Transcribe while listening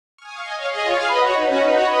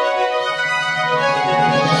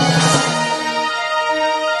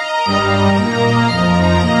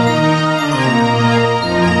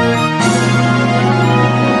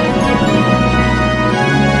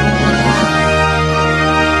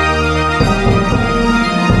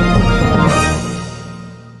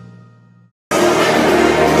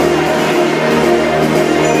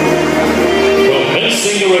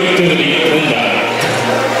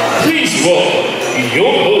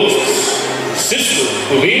hosts, Sister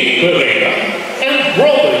Pauline Pereira and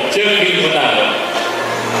Brother Jeffrey Manalo.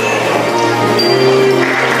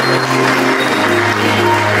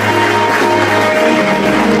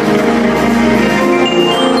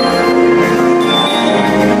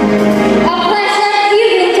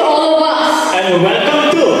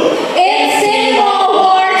 Welcome to INCinema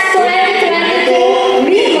Awards 2022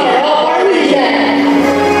 Mindoro region.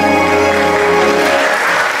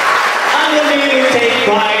 INCinema take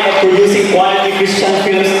pride of producing quality Christian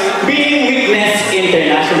films being witnessed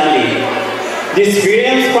internationally. These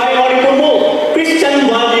films primarily promote Christian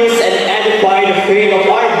values and edify the faith of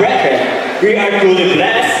our brethren. We are truly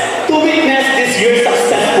blessed to witness this year's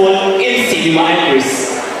successful INCinema entries.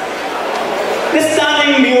 The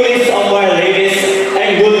stunning beauties of our ladies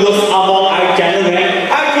and good looks among our gentlemen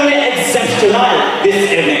are truly exceptional this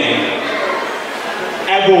evening.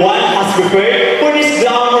 Everyone has prepared for this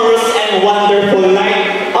glamorous and wonderful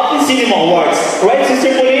night of the INCinema Awards. Right,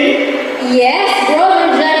 Sister Pauline? Yes,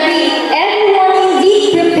 Brother Jeffrey, everyone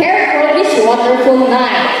indeed prepared for this wonderful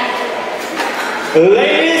night.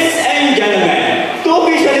 Ladies and gentlemen, to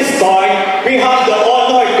officially start, we have the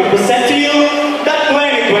honor to present to you the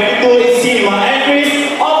 2022 INCinema entries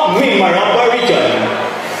of Mamburao region.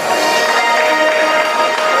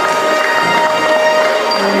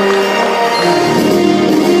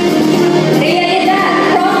 Realidad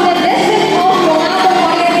from the district of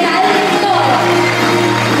Bongabong, Oriental, Mindoro.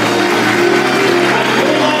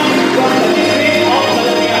 And woman from the district of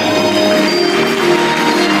Calamian.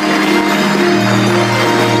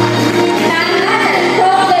 Calamian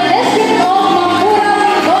from the district of Mamburao,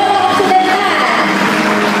 Mindoro, Occidental.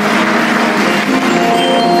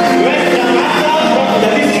 From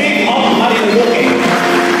the district of Marinduque.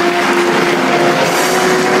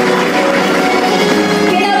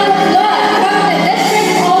 Romblon from the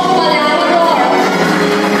district of Palawan.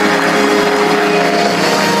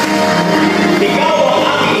 Ikaw ang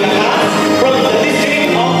aking lakas from the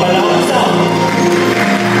district of Palawan South.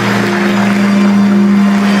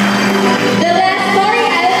 The last story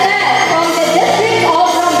I'll tell from the district of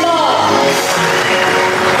Romblon.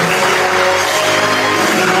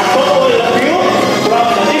 A couple of you from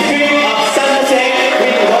the district of San Jose,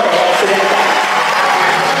 Mindoro, Occidental.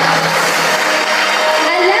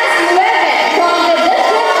 And last 9 from the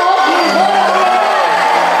district of Mindoro.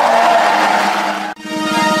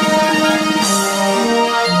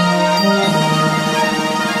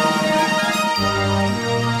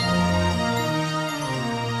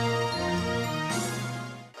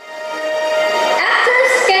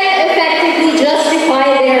 Actors can effectively justify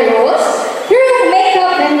their roles through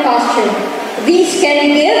makeup and costume. These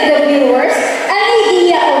can give the viewers an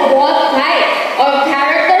idea of what type of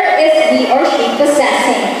character is he or she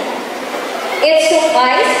possessing. It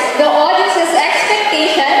supplies the audience's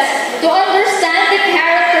expectations to understand the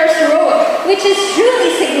character's role, which is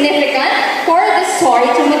truly significant for the story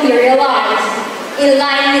to materialize. In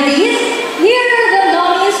line with these, here are the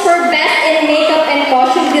nominees for Best in Makeup and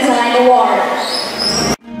Costume Design Award.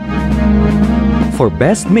 For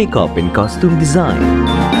Best Makeup and Costume Design,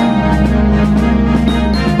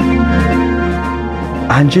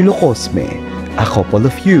 Angelo Cosme, A Couple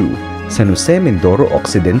of You, San Jose, Mindoro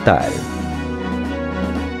Occidental.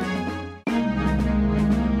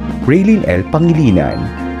 Raylene L. Pangilinan,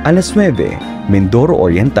 Alas 9, Mindoro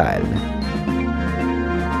Oriental.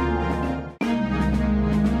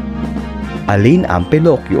 Alain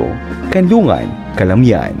Ampelocchio, Kanlungan,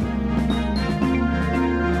 Calamian.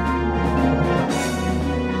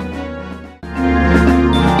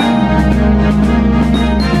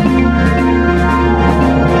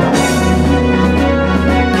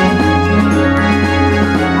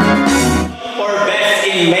 For Best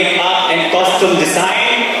in Makeup and Costume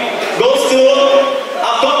Design goes to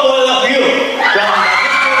A Couple of You from the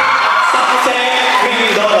district of San Jose,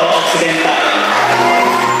 Mindoro, Occidental.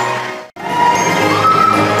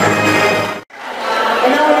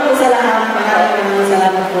 Una po sa lahat, maraming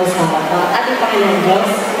salamat po sa ating Panginoon Diyos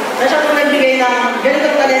na siya po nagbigay ng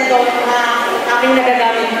ganitong talento na aking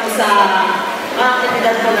nagagamit po sa mga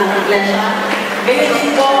aktibidad po ng Iglesia. Ganyan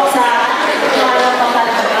din po sa ating pangalang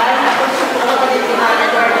pangkalagagan, mga kapatid ni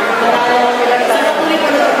Manager, pangalang pinagsa na tuloy po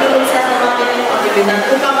na tutulong sa mga ganitong aktibidad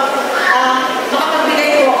upang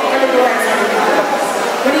makapagbigay po kaluturan sa ating Panginoon.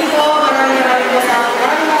 Muli po, maraming salamat po sa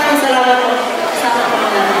ating Panginoon.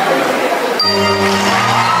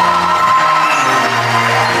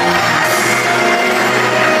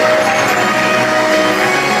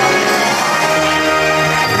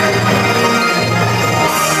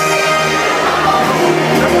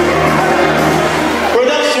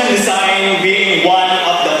 Production design being one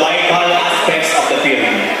of the vital aspects of the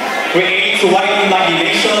film. creates wide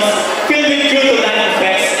imaginations filled with true-to-life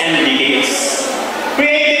effects and details.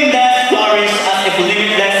 Creativeness flourishes as if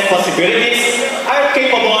limitless possibilities are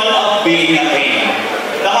capable of being attained.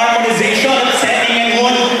 The harmonization of setting and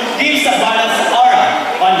mood gives a balanced aura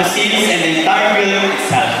on the scenes and the entire film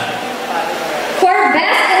itself. For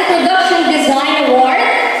Best in Production Design Award,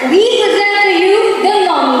 we present to you the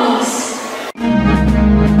nominees.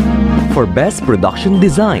 For Best Production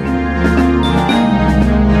Design,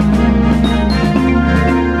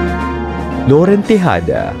 Loren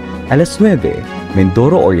Tejada, Alas 9,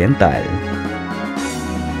 Mindoro, Oriental.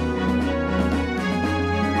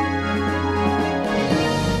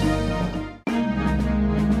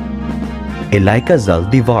 Elaika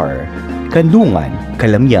Zaldivar, Kanlungan,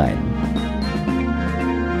 Calamian.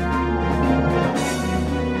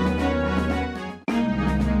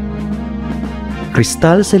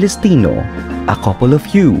 Cristal Celestino, A Couple of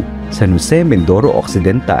You, San Jose, Mindoro,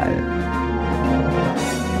 Occidental.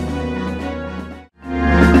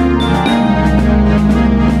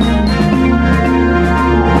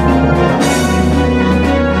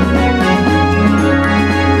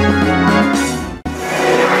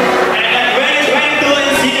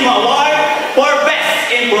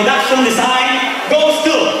 Production design goes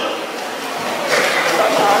to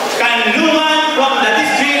Kanlungan from the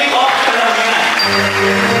district of Calamian.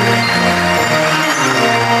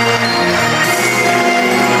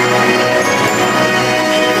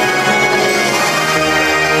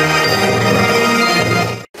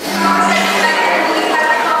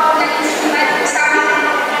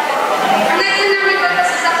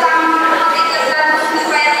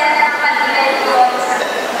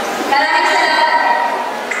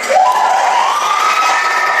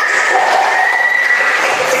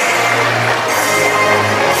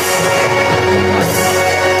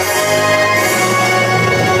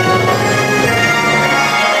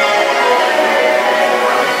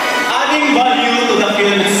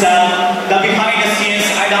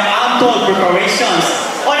 Preparations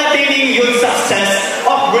on attaining youth success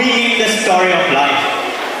of bringing the story of life.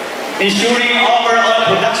 Ensuring overall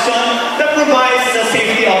production that provides the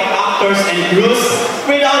safety of actors and crews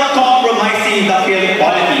without compromising the film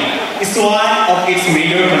quality is one of its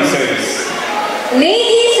major concerns.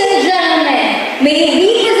 Ladies and gentlemen, may we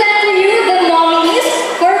present to you the nominees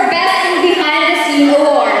for Best in Behind the Scene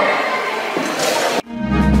Award.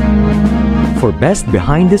 For Best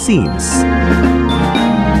Behind the Scenes,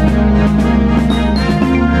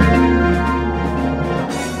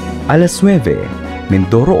 Alas 9,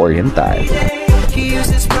 Mindoro, Oriental. He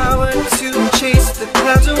uses power to chase the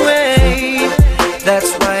clouds away.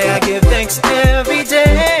 That's why I give thanks every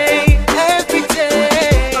day. Every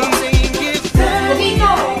day. I'm saying give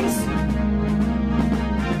thanks.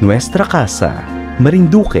 Nuestra Casa,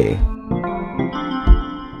 Marinduque.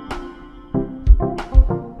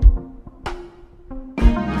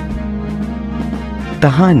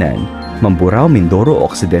 Tahanan, Mamburao, Mindoro,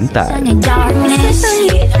 Occidental.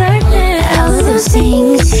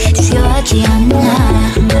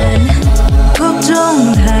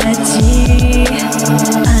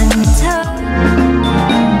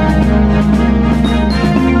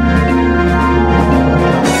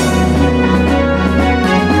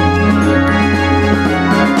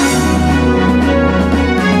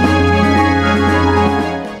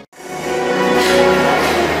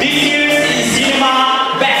 This year's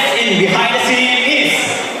INCinema Best in Behind the Scene is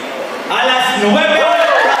Alas 9.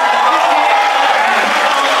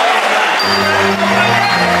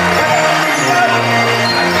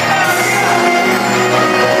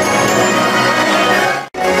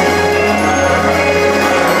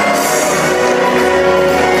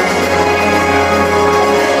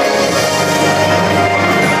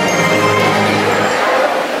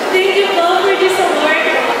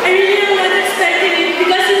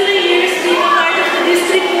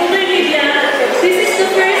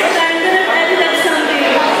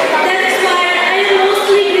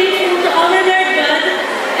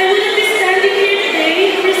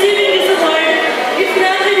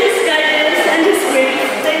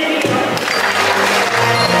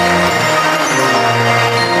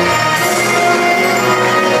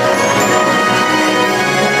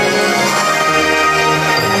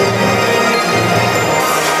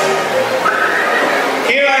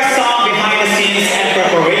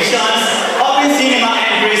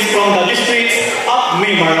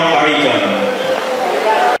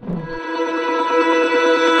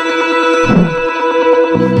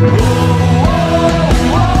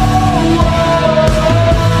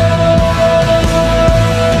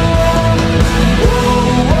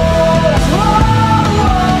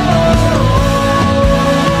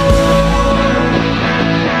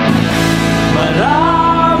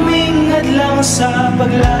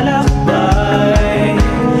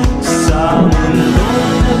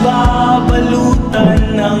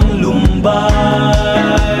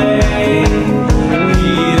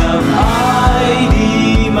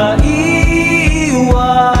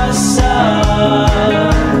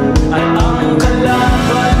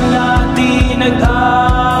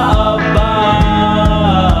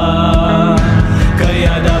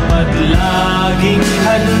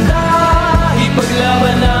 handa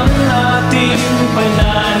ipaglaban ang ating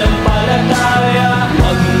pananampalataya.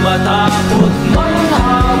 Huwag matakot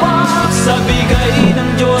manghawak sa bigay ng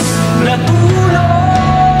Diyos na tulong.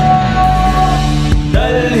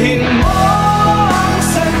 Dalhin mo ang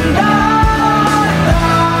sandata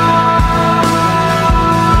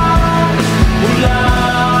mula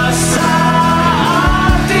sa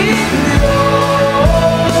ating Diyos,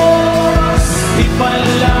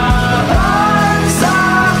 ipalaban sa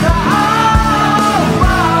kaaway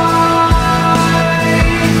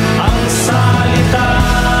ang salita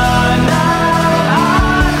ng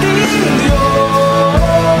ating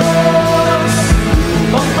Diyos.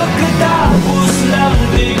 Pagkatapos ng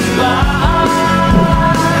digmaan,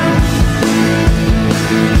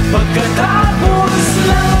 pagkatapos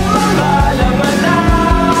ng mga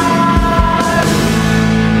labanan,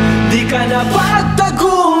 di ka na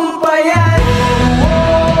pagtagumpayan.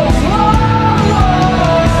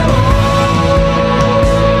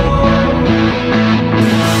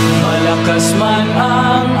 Malakas man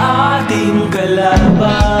ang ating kalaban,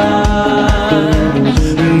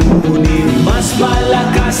 ngunit mas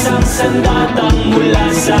malakas ang sandatang mula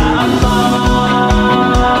sa Ama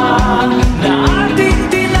na ating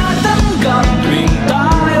tinatanggap tuwing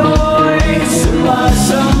tayo'y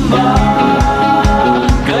sumasamba.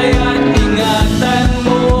 Kaya't ingatan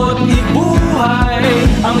mo't ibuhay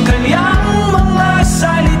ang kanyang mga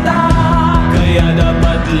salita. Kaya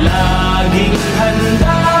dapat laging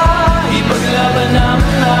handa ipaglaban ang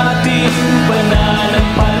ating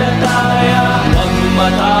pananampalataya. Huwag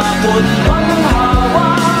matakot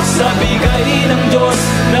manghawak sa bigay ng Diyos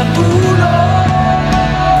na tulong.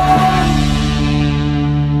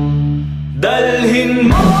 Dalhin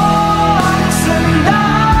mo ang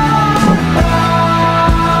sandata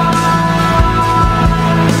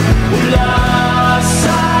mula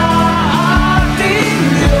sa ating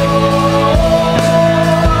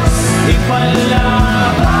Diyos,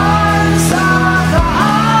 ipalaban sa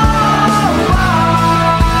kaaway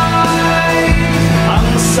ang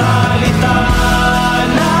salita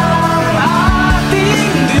ng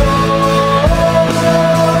ating Diyos.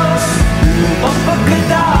 Upang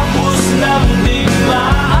pagkatapos ng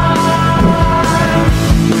digmaan,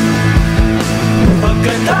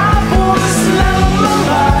 pagkatapos ng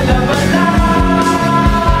mga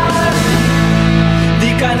labanan,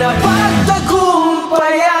 di ka na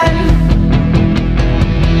pagtagumpayan.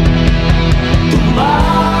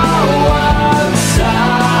 Tumawag sa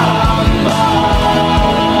Ama,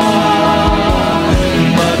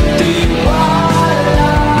 magtiwala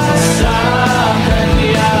sa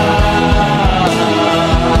Kanya.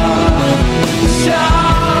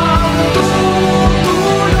 Siyang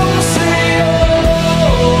tutulong sa'yo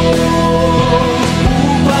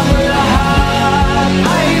upang lahat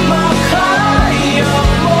ay makaya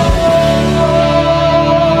mo.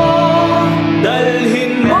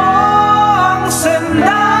 Dalhin mo ang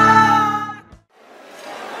sandata.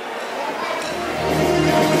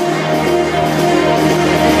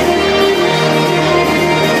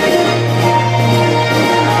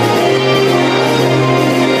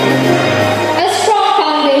 A strong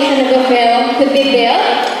foundation of the film could be built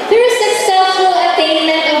through successful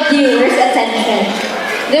attainment of viewers' attention.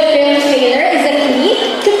 The film trailer is a key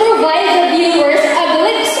to provide the viewers a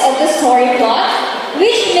glimpse of the story plot,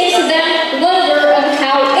 which makes them wonder on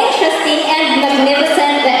how interesting and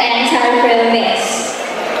magnificent the entire film is.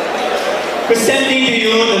 Presenting to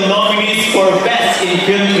you the nominees for Best in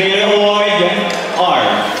Film Trailer Award are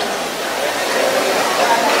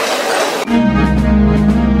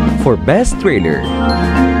For Best Trailer,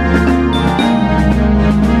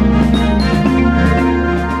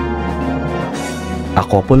 A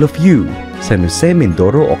Couple of You, San Jose,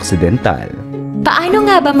 Mindoro, Occidental. Paano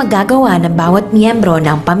nga ba magagawa ng bawat miyembro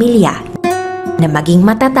ng pamilya na maging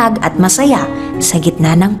matatag at masaya sa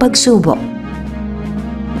gitna ng pagsubok?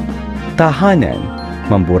 Tahanan,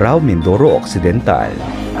 Mamburao, Mindoro, Occidental.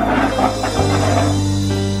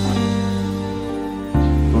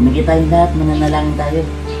 Pumigit tayong lahat, mananalangin tayo.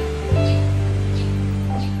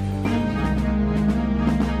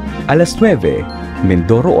 Alas 9,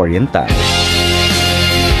 Mindoro, Oriental.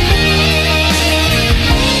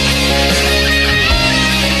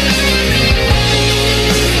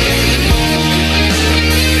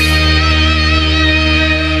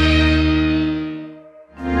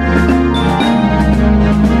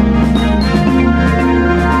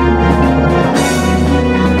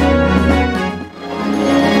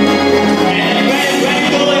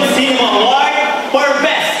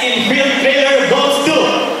 Film Trailer goes to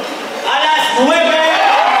Alas 9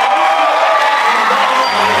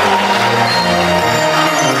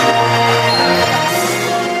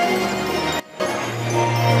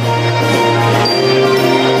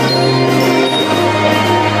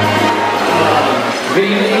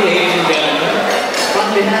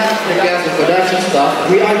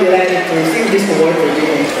 we are delighted to receive this award for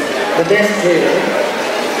being the best trader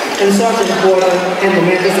and such an important and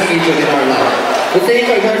momentous occasion in our life. We thank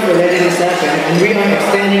our God for letting this happen, and we are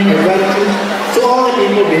extending our gratitude to all the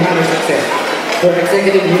people behind our success. To our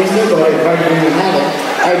Executive Minister, Brother Marinduque,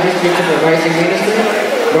 our District Supervising Minister,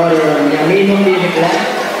 Brother Marinduque,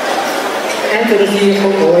 and to the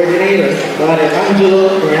CFO Coordinator, Brother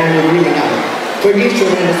Angelo for this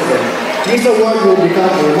tremendous event. This award will become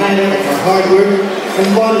a reminder of our hard work and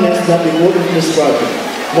fondness that we put into this project.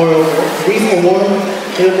 Moreover, this award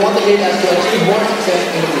will motivate us to achieve more success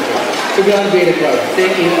in the future. To God be the glory.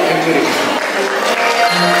 Thank you and good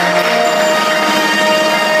evening.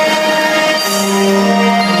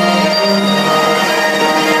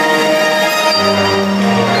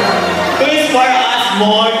 To inspire us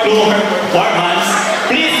more through her performance,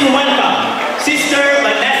 please welcome Sister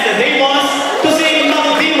Vanessa Demos to sing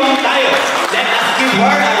Magdiwang Tayo. Let us give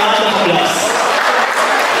her a round of applause.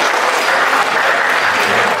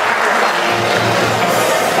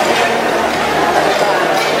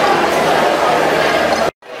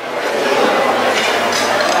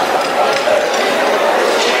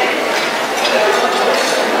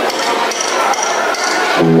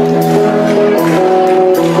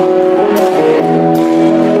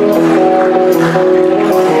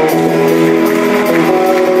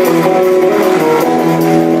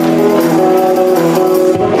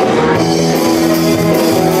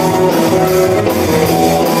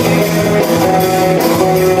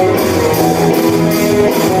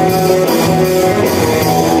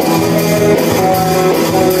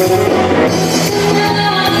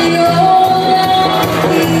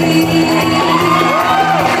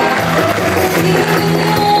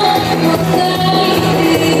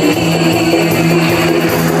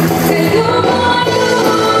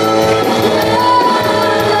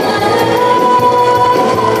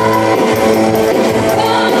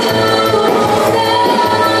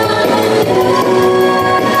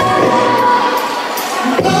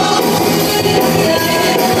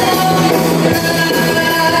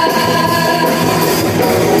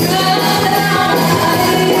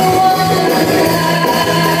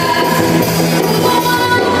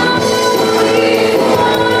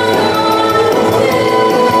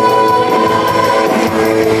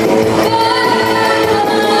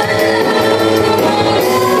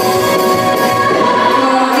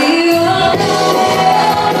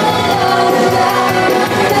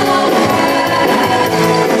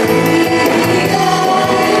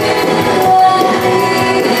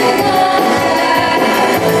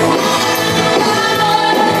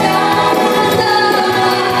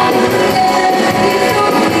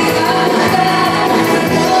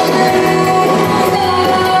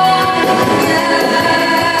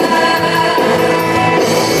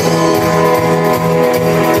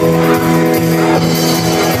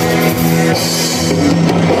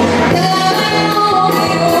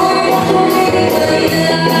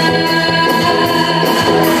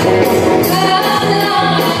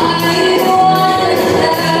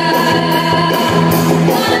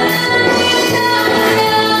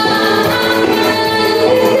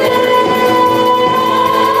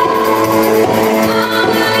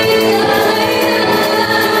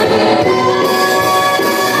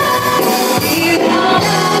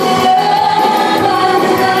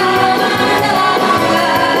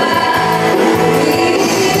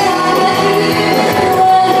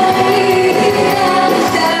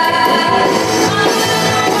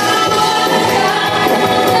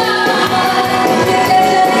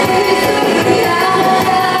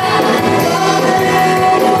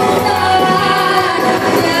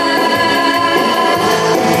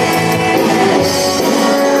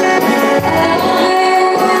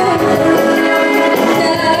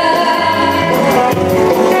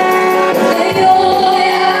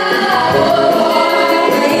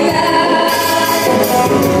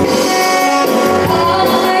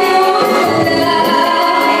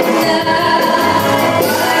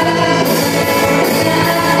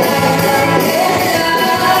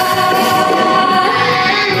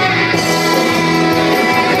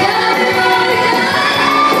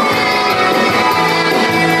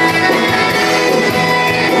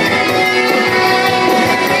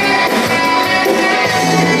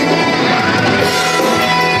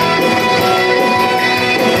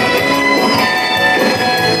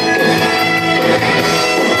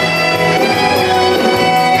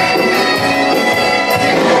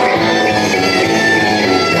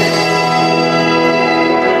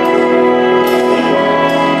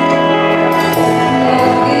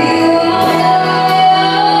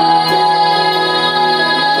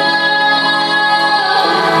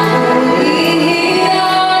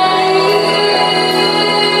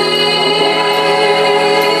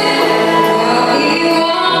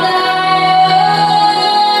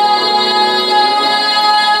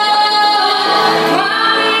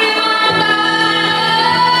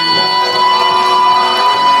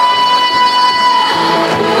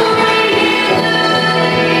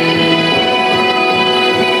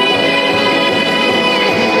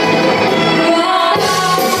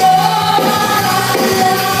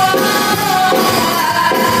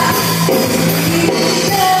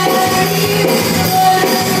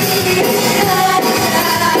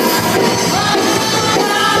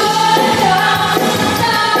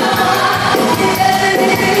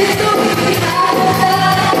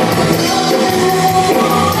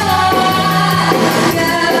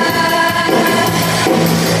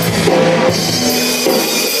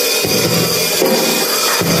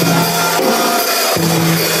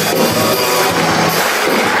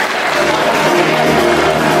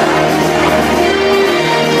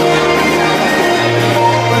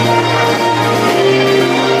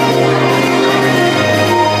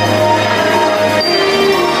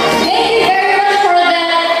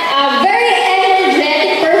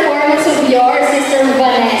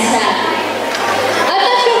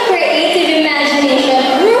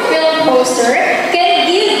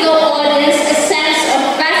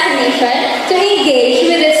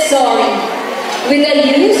 With the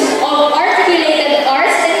use of articulated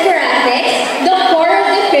arts and graphics, the core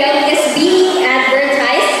of the film is being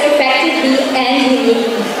advertised effectively and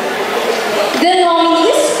uniquely. The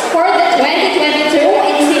nominees for the 2022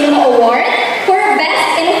 INCinema Award for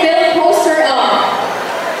Best in Film Poster are: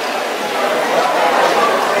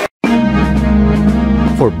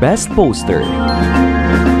 For Best Poster,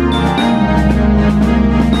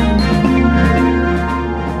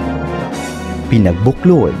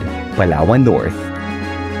 Pinagbuklod, Palawan North.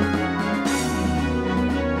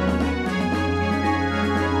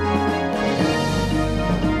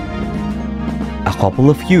 A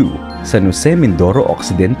Couple of You, San Jose, Mindoro,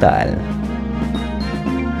 Occidental.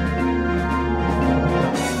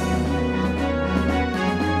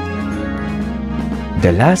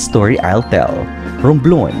 The Last Story I'll Tell,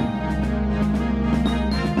 Romblon.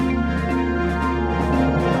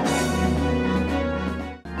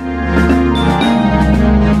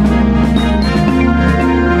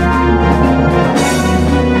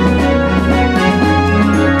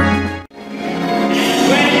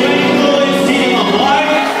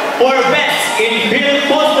 For Best in Film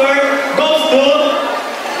Poster goes to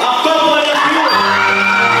A Couple of You.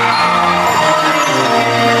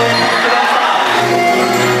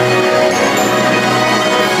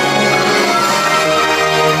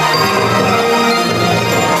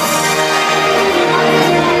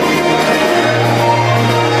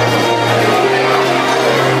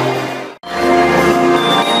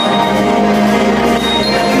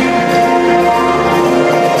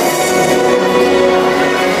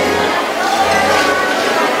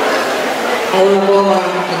 Una po,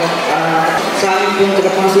 sa amin pong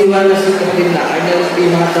tagapangasiwan na si kapatid na Arnel P.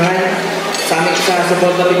 Matahan, sa aming sa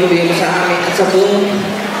support na binibigay mo sa amin at sa buong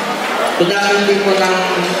production team po ng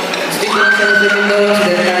Distrito ng San Jose Mindoro,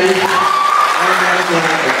 Occidental. Maraming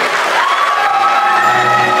salamat po.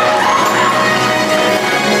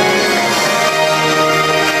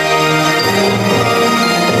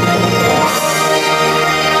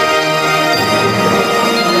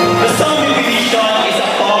 The sound repetition is a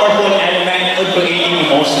powerful element of creating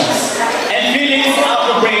emotions and feelings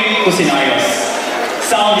appropriate to scenarios.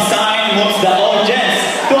 Sound design moves the audience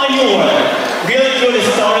to a new world, built through the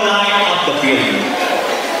storyline of the film.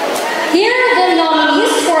 Here are the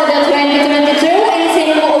nominees for the 2022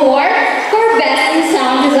 INCinema Award for Best in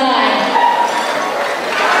Sound Design.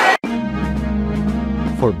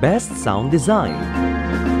 For Best Sound Design,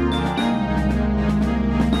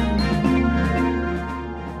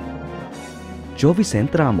 Jovicent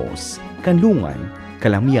Ramos, Kanlungan,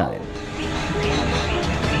 Calamian.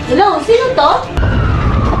 Hello, sino to?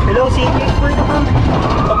 Hello, si Jake po ito, ma'am.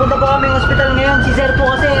 Papunta po kami ng hospital ngayon. Si Sir po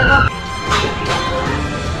kasi, ano?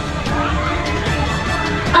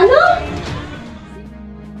 Ano?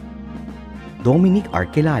 Dominic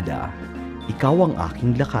Arkelada, Ikaw ang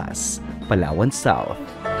Aking Lakas, Palawan South.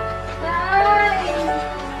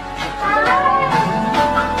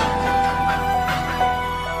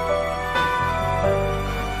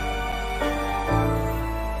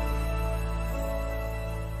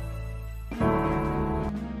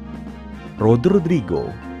 Rod Rodrigo,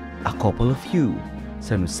 A Couple of You,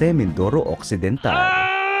 San Jose, Mindoro, Occidental.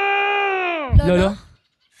 Lolo?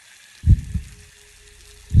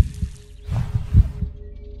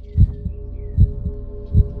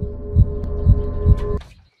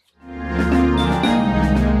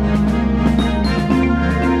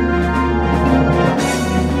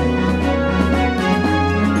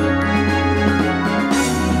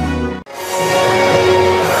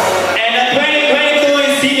 And the 2022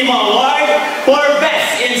 INCinema Award for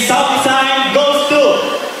Best in Sound Design goes to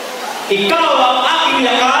Ikaw ang Aking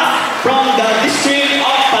Lakas from the District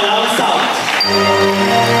of Palawan South.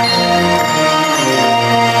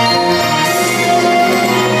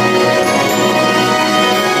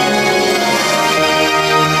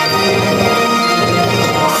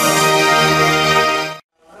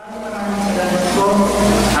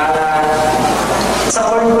 Sa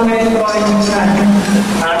point ko na ito ay inaasahan.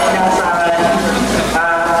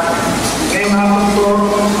 Ngayong hapon po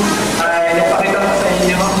ay napakita ko sa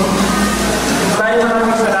inyo.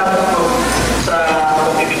 Maraming salamat po sa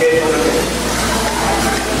pagbibigay po.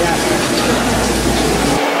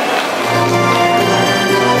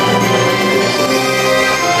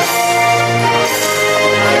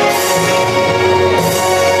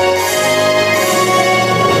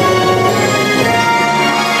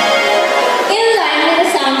 In line with the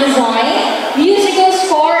sound design, musical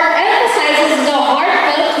score emphasizes the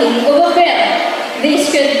heartfelt theme of a film.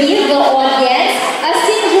 This could give the audience a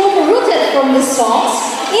syndrome rooted from the songs,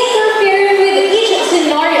 interfering with each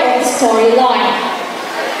scenario of the storyline.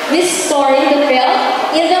 This story the film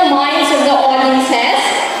in the minds of the audiences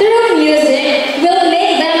through music will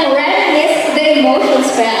make them reminisce the emotions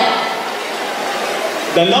felt.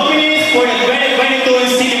 The nominees for the 2022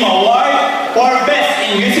 INCinema Award for Best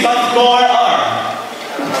in Musical Score are...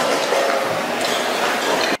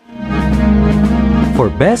 For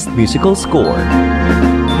Best Musical Score,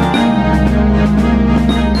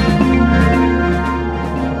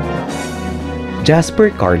 Jasper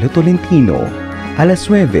Carlo Tolentino, Alas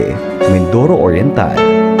 9, Mindoro, Oriental.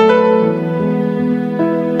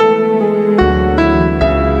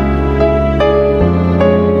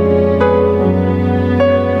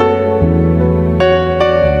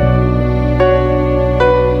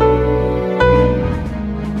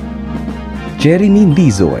 Jeremy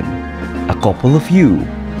Dizon, A Couple of You,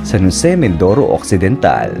 San Jose, Mindoro,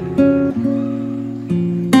 Occidental.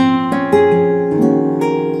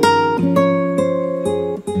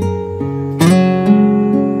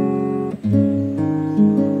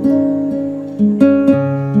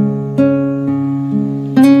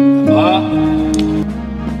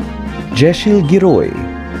 Jeshil Giroy,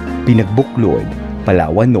 Pinagbuklod,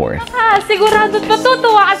 Palawan North. Sigurado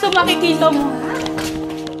matutuwa ka sa makikita mo.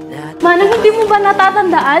 Manang, hindi mo ba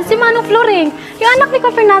natatandaan si Manong Floring? Yung anak ni Ka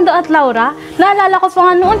Fernando at Laura? Naalala ko pa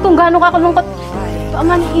nga noon kung gaano ka kalungkot.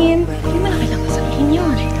 Pamanhin, hindi mo na kailangan sabihin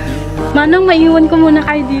yun. Manang, maiwan ko muna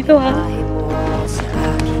kayo dito, ha?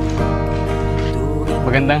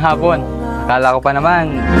 Magandang hapon. Akala ko pa naman.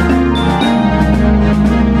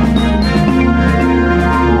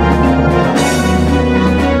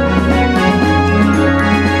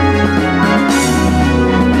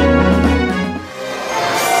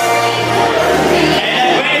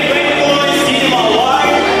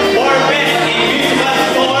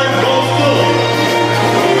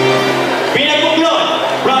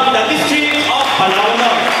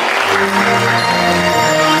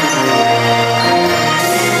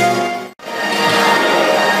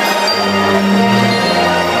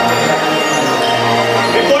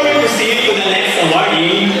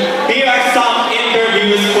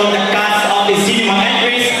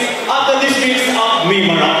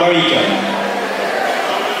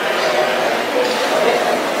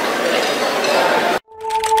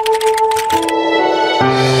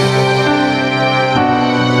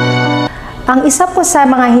 Ang isa po sa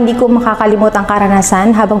mga hindi ko makakalimutang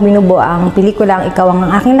karanasan habang binubuo ang pelikulang Ikaw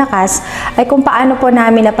ang Aking Lakas ay kung paano po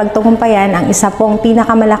namin napagtagumpayan ang isa pong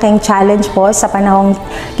pinakamalaking challenge po sa panahong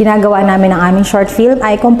ginagawa namin ang aming short film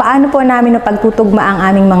ay kung paano po namin napagtutugma ang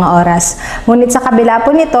aming mga oras. Ngunit sa kabila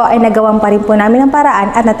po nito ay nagawan pa rin po namin ang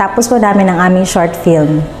paraan at natapos po namin ang aming short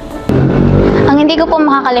film. Ang hindi ko po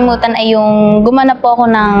makakalimutan ay yung gumanap po ako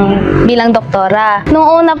bilang doktora.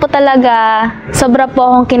 Noong una po talaga, sobra po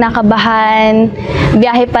akong kinakabahan.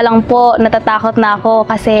 Biyahe pa lang po, natatakot na ako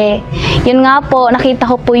kasi yun nga po, nakita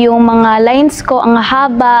ko po yung mga lines ko, ang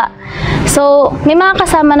haba. So, may mga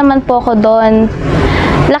kasama naman po ako doon.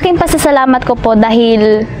 Laking pasasalamat ko po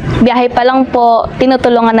dahil biyahe pa lang po,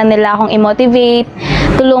 tinutulungan na nila akong i-motivate,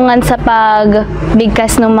 tulungan sa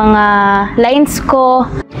pagbigkas ng mga lines ko.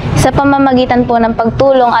 Sa pamamagitan po ng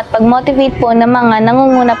pagtulong at pag-motivate po ng mga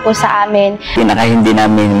nangunguna po sa amin. Pinaka hindi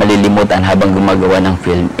namin malilimutan habang gumagawa ng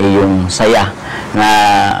film ay yung saya na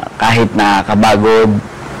kahit nakakabagod,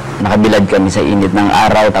 nakabilad kami sa init ng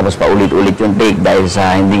araw tapos paulit-ulit yung take dahil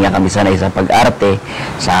sa hindi nga kami sanay sa pag-arte,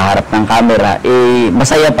 sa harap ng camera,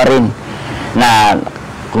 masaya pa rin na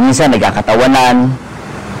kung minsan nagkakatawanan,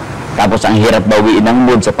 tapos ang hirap bawiin ng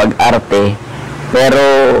mood sa pag-arte, pero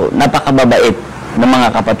napakababait ng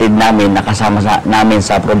mga kapatid namin na kasama namin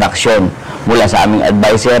sa production, mula sa aming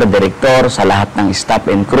advisor, director, sa lahat ng staff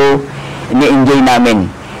and crew. Ini-enjoy namin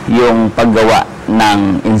yung paggawa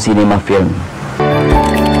ng INCinema film.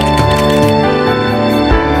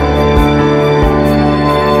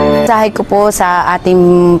 Mensahe ko po sa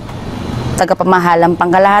ating tagapamahalang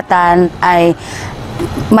pangkalahatan ay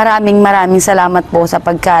maraming salamat po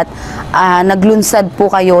sapagkat naglunsad po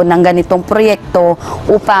kayo ng ganitong proyekto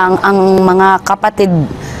upang ang mga kapatid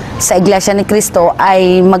sa Iglesia ni Cristo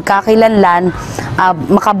ay magkakilanlan,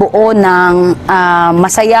 makabuo ng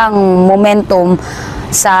masayang momentum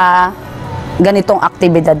sa ganitong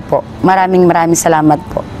aktibidad po. Maraming salamat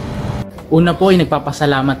po. Una po ay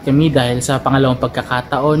nagpapasalamat kami dahil sa pangalawang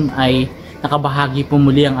pagkakataon ay nakabahagi po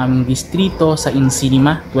muli ang aming distrito sa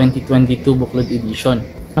INCinema 2022 Buklod Edition.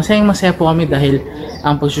 Masayang-masaya po kami dahil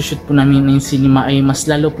ang pagsushoot po namin ng INCinema ay mas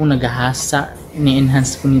lalo pong naghahasa,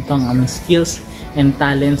 ini-enhance po nito ang aming skills and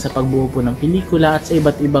talent sa pagbuo po ng pelikula at sa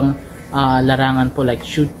iba't ibang larangan po like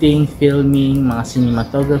shooting, filming, mga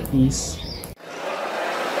cinematographies.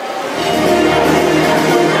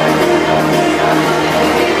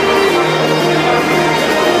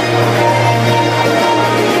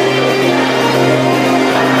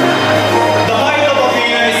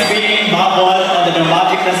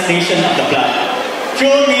 that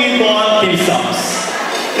through meaningful theme songs.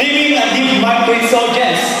 Leaving a deep mark to its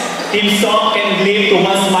audience, theme song can live to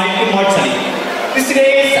one's mind immortally. This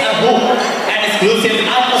creates a hook and exclusive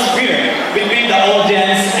atmosphere between the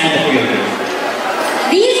audience and the film.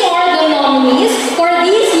 These are the nominees for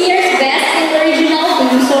this year's Best Original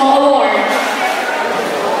Theme Song Award.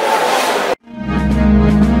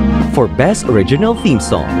 For Best Original Theme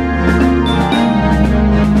Song,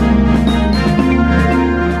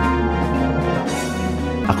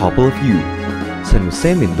 A Couple of You, San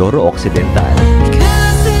Jose, Mindoro, Occidental.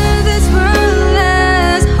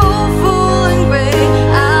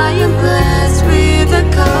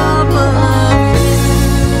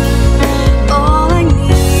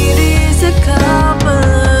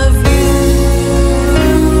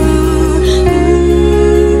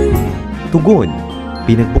 Tugon,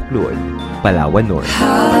 Pinagbuklod, Palawan North.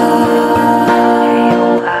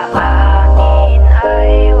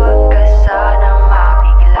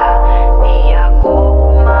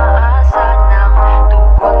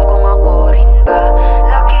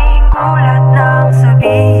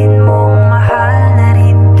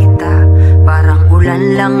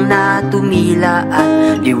 Lang na tumila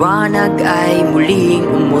at liwanag ay muling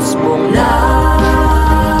umusbong na.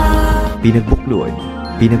 Pinagbuklod,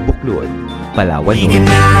 Pinagbuklod, Palawan Hindi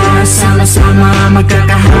North. na sama-sama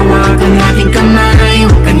magkakahawak ang ating kamay.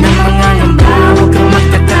 Huwag ka nang mangangamba, huwag kang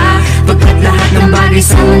magtaka, pagkat lahat ng bagay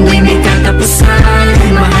sa mundo'y may katapusan.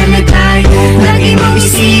 Mahalaga ay lagi mong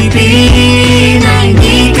isipin na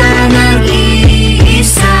hindi ka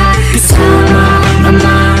nag-iisa. Kasama ang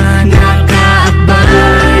Ama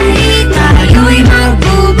nakaabay, tayo'y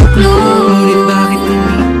magbubuklod. Ngunit bakit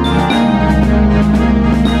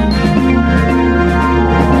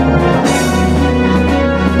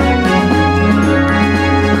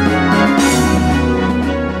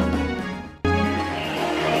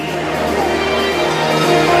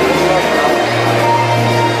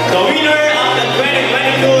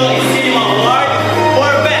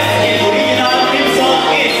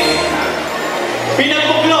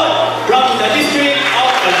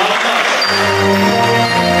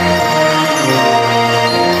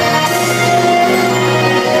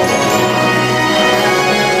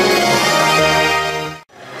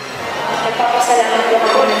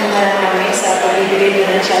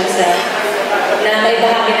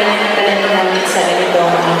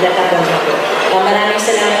maraming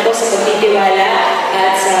salamat po sa pagtitiwala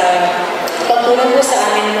at sa pagtulong po sa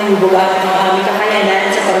amin na mabubuga ng aming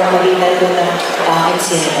kakayanan sa pamamagitan po ng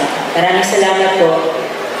INCinema. Maraming salamat po.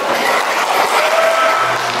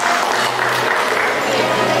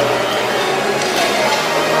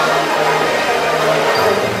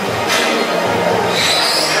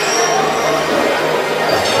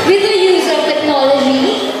 With the use of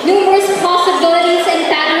technology, numerous possibilities and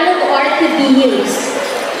patterns of art could be used.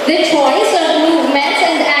 The choice of movements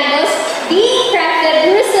and angles being crafted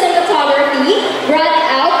through cinematography brought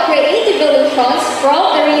out creative illusions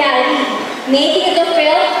from the reality, making the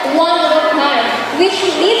film one of a kind, which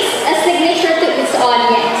leaves a signature to its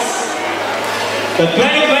audience. The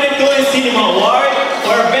 2022 INCinema Award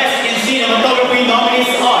for Best in Cinematography nominees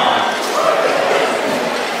are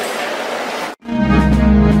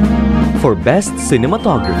For Best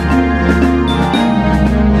Cinematography,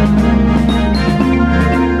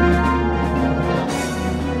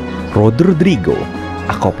 Rod Rodrigo,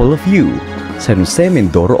 A Couple of You, San Jose,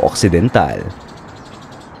 Mindoro, Occidental.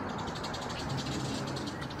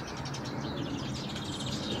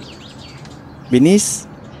 Binis,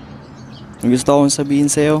 may gusto akong sabihin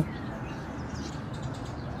sa'yo.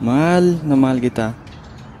 Mahal na mahal kita.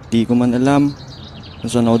 Di ko man alam kung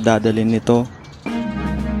saan ako dadalhin nito.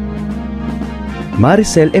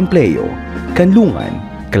 Maricel Empleo, Kanlungan,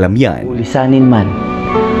 Calamian. Ulisanin man,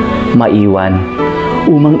 maiwan,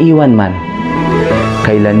 umang iwan man,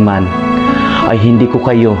 kailanman ay hindi ko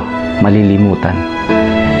kayo malilimutan.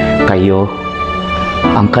 Kayo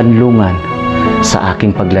ang kanlungan sa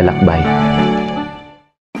aking paglalakbay.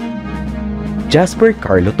 Jasper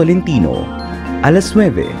Carlo Tolentino, Alas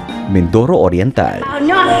 9, Mindoro Oriental.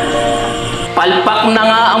 Palpak na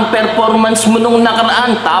nga ang performance mo nung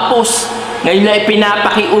nakaraan, tapos ngayon ay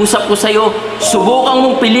pinapakiusap ko sa'yo, subukan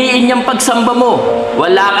mong piliin yung pagsamba mo.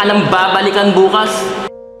 Wala ka nang babalikan bukas.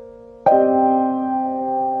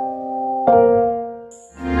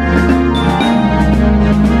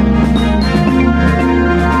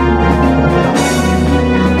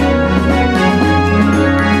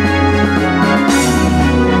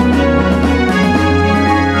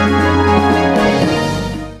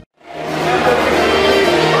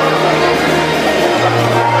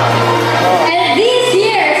 And this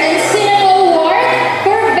year's INCinema Award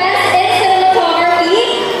for Best in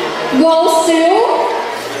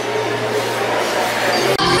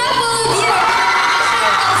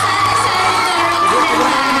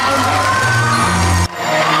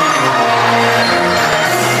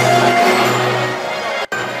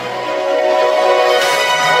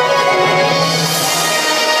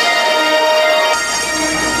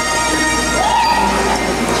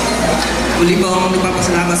Muli po akong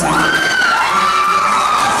nagpapasalamat sa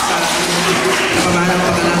napamahalang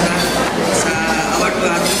pagkalata sa award po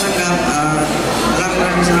at tanggap.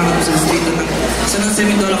 Maraming salamat po sa distrito ng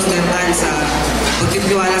Mindoro Occidental sa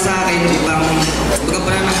pagtitiwala sa akin upang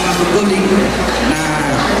magkaparan ng mga pagguling na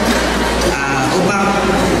upang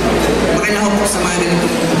makilahok po sa mga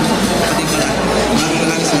ganitong patimpala.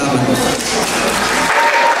 Maraming salamat po.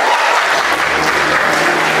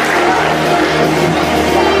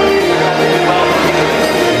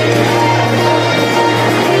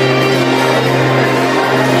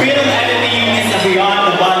 Film editing is beyond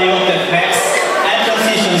the value of the effects and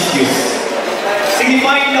transitions used.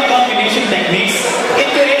 Signifying the combination techniques, it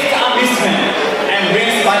creates the amusement and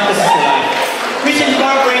brings fantasy to life, which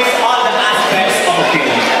incorporates all the aspects of a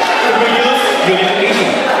film to produce unification.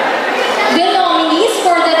 The nominees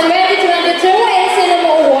for the 2022 INCinema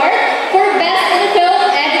Award for Best in Film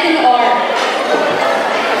Editing are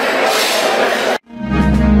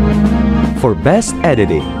For Best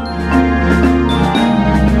Editing,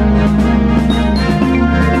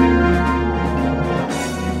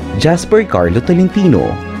 Jasper Carlo Tolentino,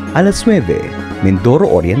 alas 9, Mindoro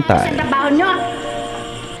Oriental. Trabaho nyo.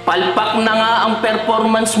 Palpak na nga ang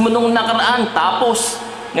performance mo nung nakaraan. Tapos,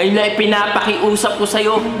 ngayon ay pinapakiusap ko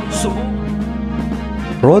sa'yo.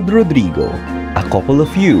 Rod Rodrigo, A Couple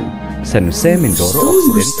of You, San Jose, Mindoro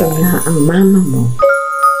Occidental. Gusto na ang mama mo.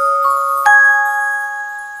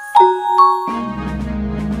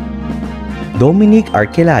 Dominic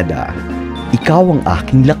Arquelada, Ikaw ang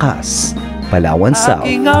Aking Lakas, Palawan South.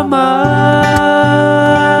 Aking ama,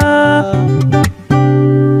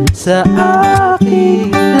 sa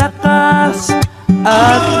aking lakas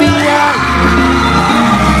at biyak.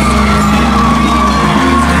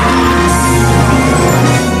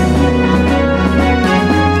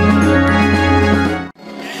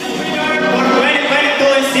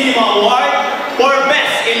 INCinema Award for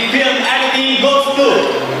Best in Film Editing goes to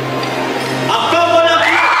A Couple of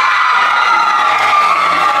You.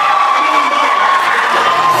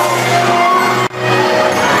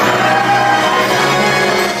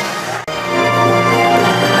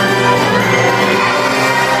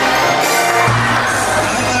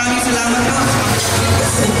 Maraming salamat po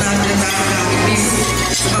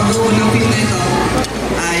sa pagbuo ng film na ito.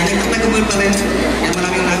 Ay nagtatagumpay pa rin. Kaya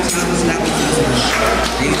maraming salamat sa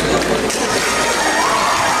thank you.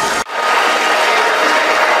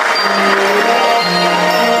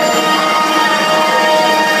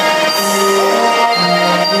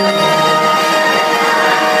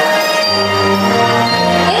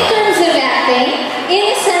 In terms of acting,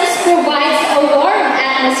 INCinema provides a warm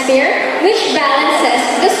atmosphere which balances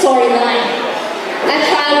the storyline. A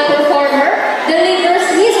child performer delivers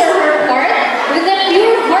his or her part with a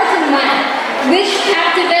pure heart and mind, which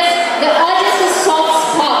captivates the audience's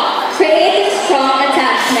soft spot, creating strong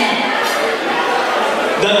attachment.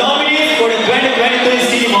 The nominees for the 2022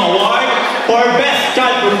 INCinema Award for Best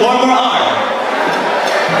Child Performer are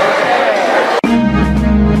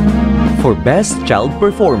For Best Child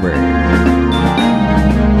Performer,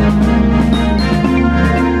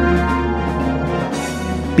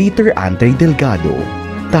 Peter Andre Delgado,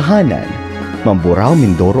 Tahanan, Mamburao,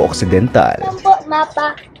 Mindoro Occidental. Po,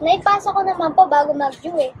 mapa. Naipasa ko naman po bago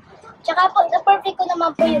mag-due eh. Tsaka po, na-perfect ko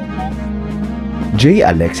naman po yun. J.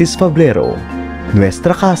 Alexis Fabrero,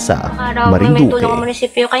 Nuestra Casa, Marinduque. May tulong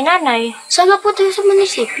munisipyo kay nanay. Saan po tayo sa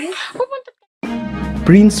munisipyo?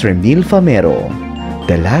 Prince Remil Famero,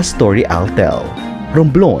 The Last Story I'll Tell,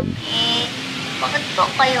 Romblon. Bakit po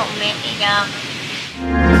kayo umiiyak?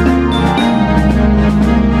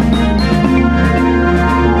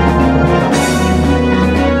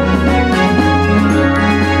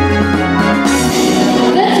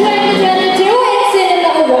 The 2022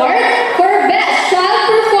 INCinema Award for Best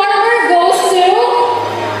Child Performer goes to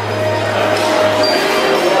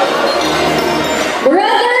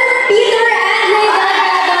Brother Peter Andre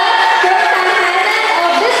Delgado from Tahanan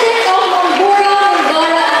of District of Mamburao,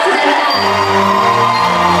 Mindoro, Occidental.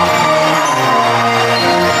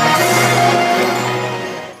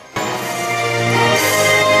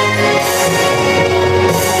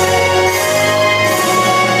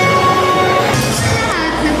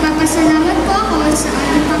 Nagpapasalamat po ako sa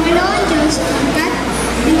ating Panginoon Diyos sapagkat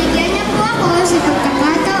binigyan niya po ako sa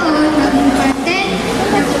pagkakataon maging parte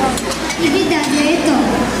ng aktibidad na ito.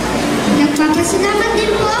 Nagpapasalamat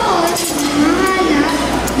din po ako sa mga hala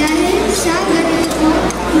dahil sa ganito po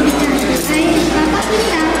aktibidad ay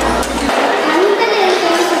nagpapakita ang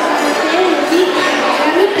talento sa pagkakataon ng video.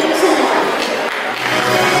 Maraming po salamat.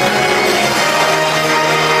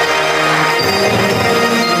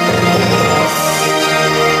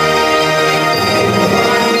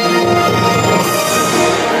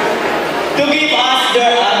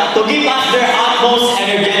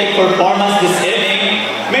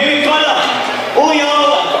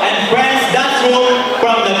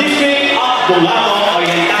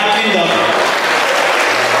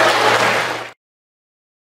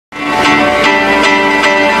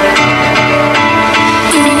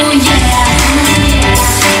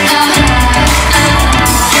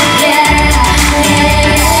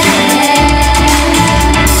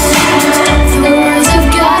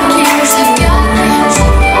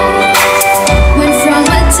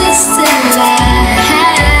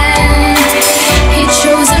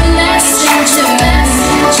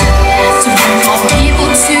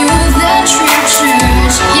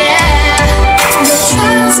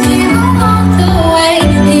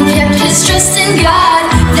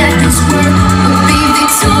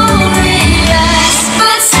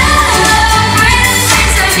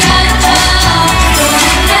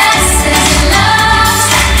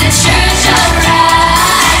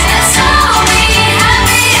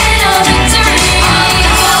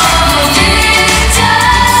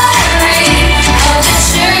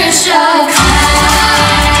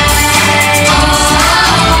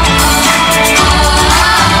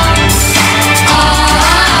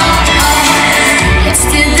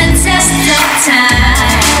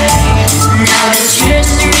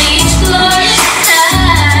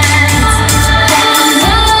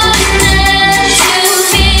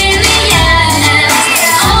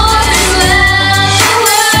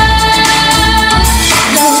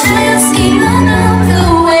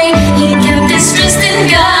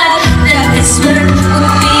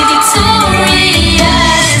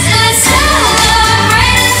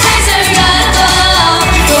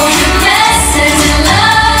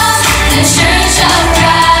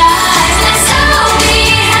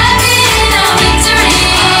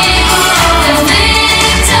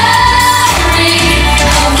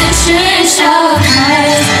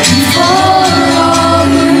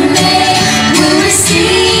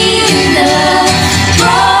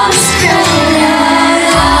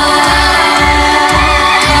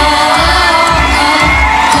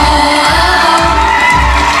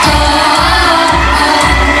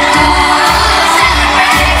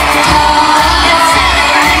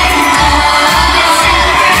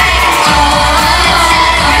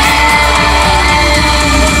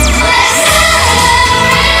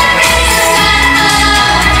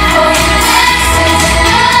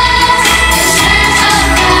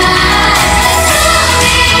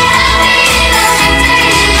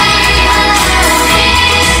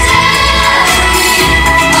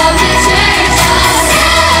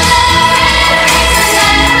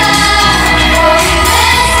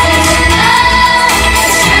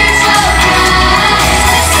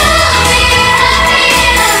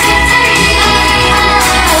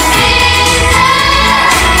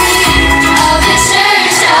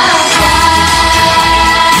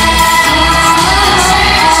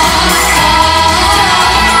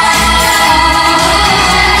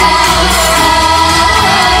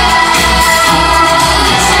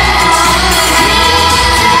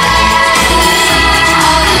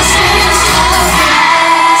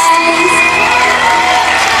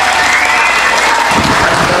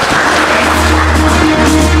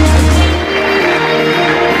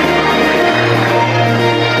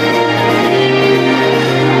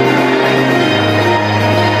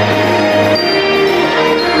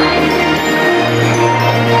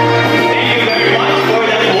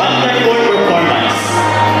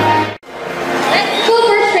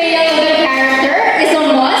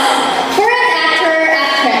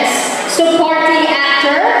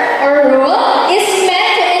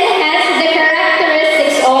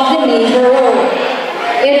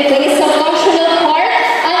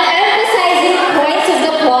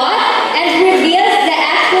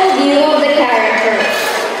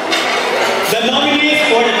 The nominees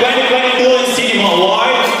for the 2022 INCinema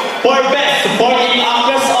Award for Best Supporting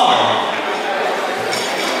Actress are...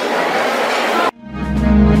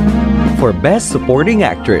 For Best Supporting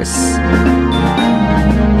Actress,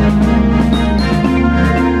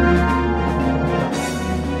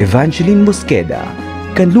 Evangeline Mosqueda,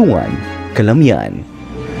 Kanlungan, Calamian.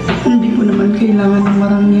 Hindi ko naman kailangan ng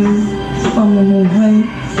maraming pamumuhay.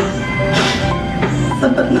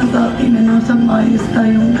 Sapat na sa akin na nasa maayos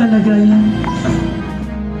tayong kalagayan.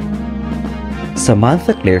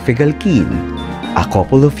 Samantha Claire Fegalkin, A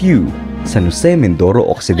Couple of You, San Jose, Mindoro,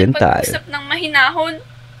 Occidental. Pag-usap ng mahinahon.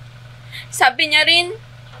 Sabi niya rin,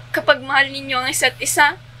 kapag mahal ninyo ang isa't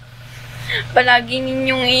isa, palagi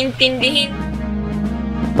ninyong iintindihin.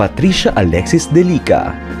 Patricia Alexis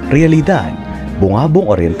Delica, Realidad, Bongabong,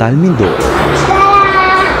 Oriental, Mindoro.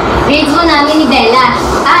 Grades mo namin ni Bella.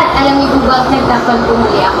 At alam niyo ba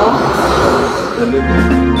nagpapagpumuli ako?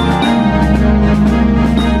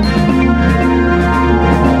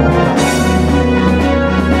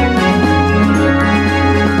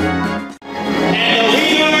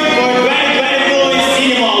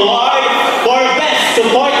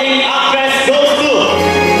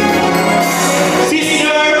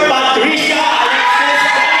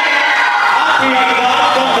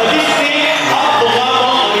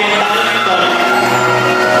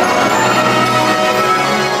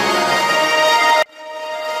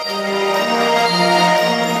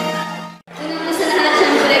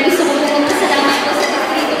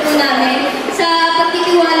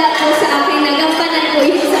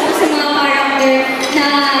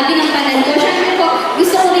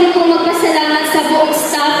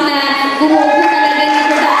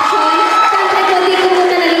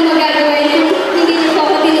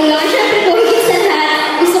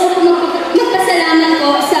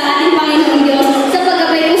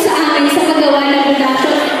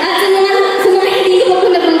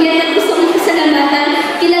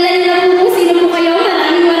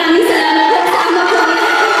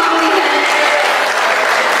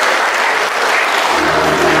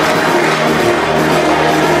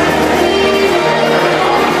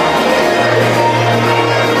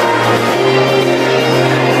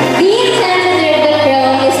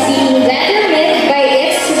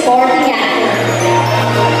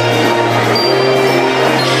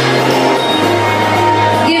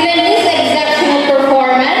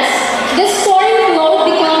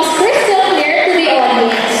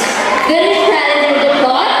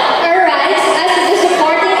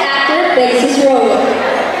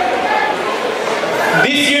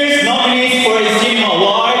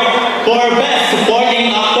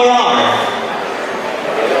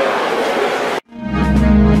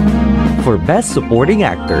 For Best Supporting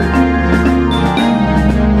Actor,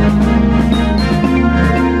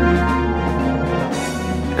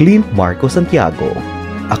 Clint Marco Santiago,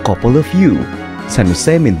 A Couple of You, San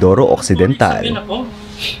Jose, Mindoro, Occidental. Sabihin ako,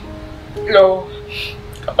 hello,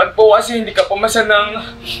 kapag po kasi hindi ka pumasa ng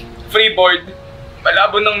free board,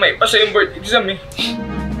 malabo nang may pasa yung board exam eh.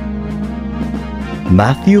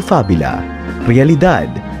 Matthew Fabila, Realidad,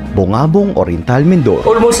 Bongabong, Oriental, Mindoro.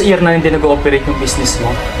 Almost a year na hindi nag-ooperate yung business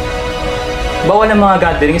mo. Bawal ang mga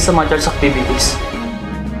gatherings sa mga church activities.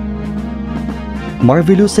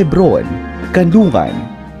 Marvelous Hebron, Kanlungan,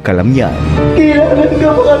 Calamian. Kailangan ka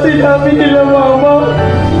pa kasi namin nila, Mama.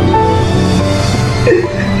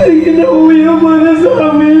 Ay, kinauwi mo na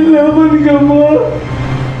sa amin, laban ka mo.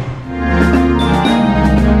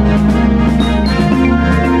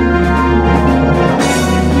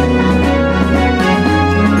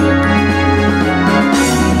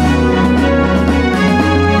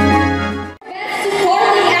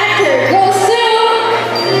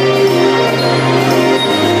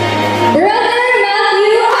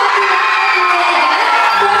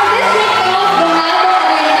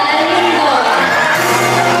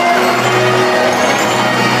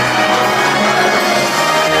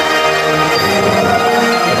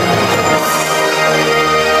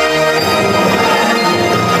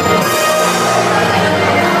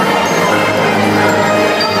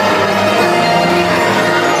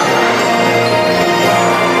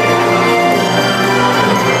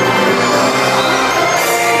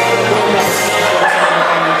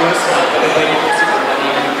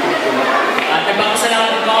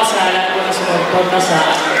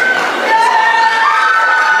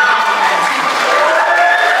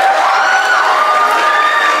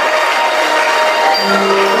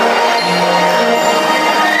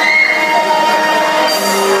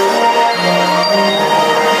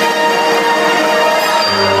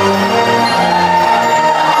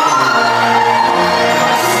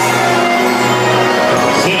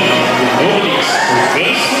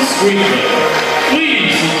 screenplay.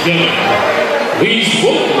 Please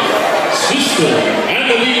welcome Sister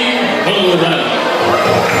Mamburao.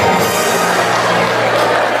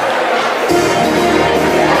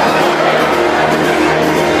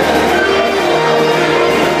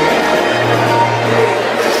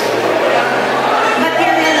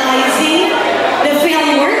 Materializing the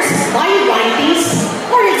film works by writings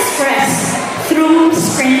or expressed through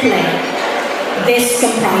screenplay. This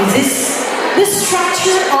comprises the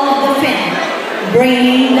structure of the film,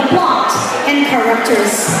 bringing the plot and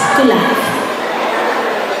characters to life.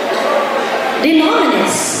 The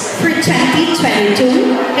nominees for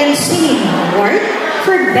 2022 INCinema Award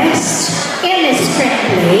for Best in a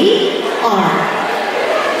Screenplay are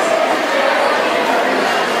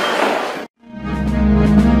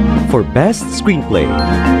For Best Screenplay,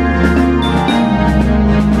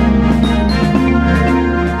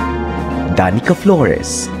 Danica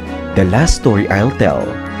Flores, The Last Story I'll Tell,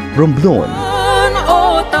 Romblon.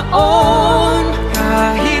 O taon,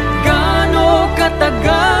 kahit gaano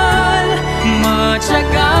katagal,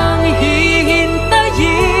 matyagang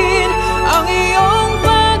hihintayin ang iyong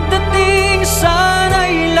pagdating.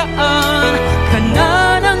 Sana'y laan ka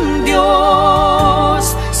na ng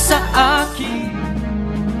Diyos sa akin.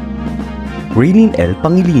 Raylene L.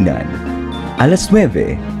 Pangilinan, Alas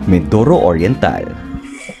 9, Mindoro, Oriental.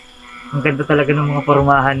 Ang ganda talaga ng mga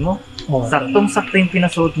pormahan mo. Saktong-sakto yung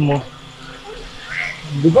pinasuot mo.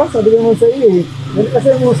 Di ba? Sabi naman sa iyo eh. Ano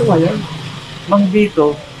kasi ang uso ngayon? Mang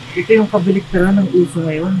Vito, ito yung kabaliktaran ng uso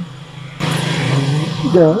ngayon.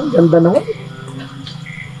 Ganda naman.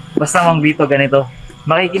 Basta Mang Vito, ganito.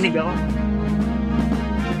 Makikinig ako.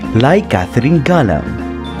 Lai Catherine Galang,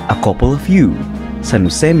 A Couple of You, San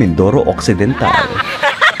Jose, Mindoro, Occidental.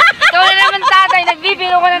 Ikaw na naman tatay,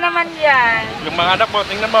 nagbibiro ka na naman yan. Yung mga anak mo,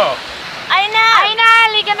 tingnan mo. Ay na! Ay na!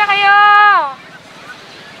 Halika na kayo!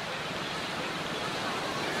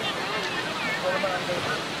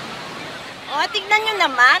 Oh, tignan nyo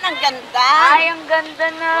naman, ang ganda. Ay, ang ganda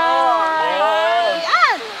na.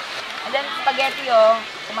 Yan. Ayan, spaghetti oh.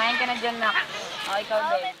 Kumain ka na dyan na. Oh, ikaw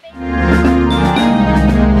din.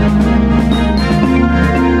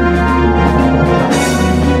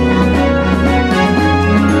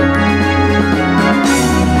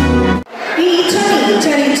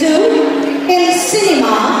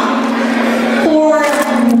 INCinema for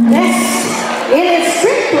Best in a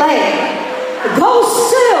Screenplay goes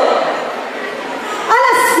to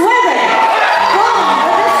Alas 9 from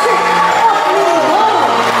the district of Mindoro,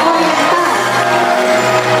 Oriental.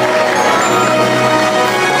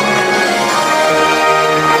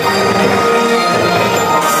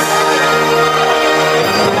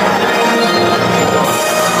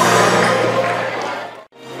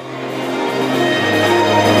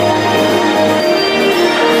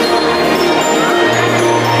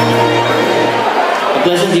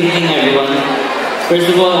 Pleasant evening, everyone. First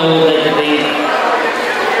of all, I would like to thank,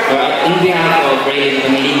 in behalf of Raylene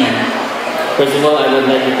Pangilinan, first of all, I would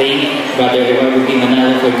like to thank Brother Mamburao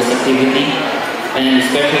Manalo for this activity, and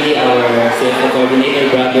especially our CFO coordinator,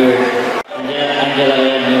 Brother Angela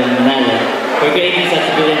Manalo, for creating such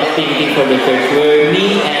a brilliant activity for the church, where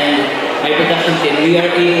me and my production team, we are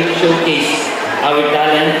able to showcase our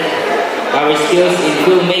talent, our skills in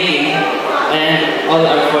filmmaking, and all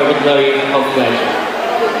are for the glory of God.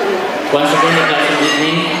 Once again, a pleasant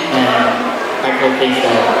evening and heartfelt thanks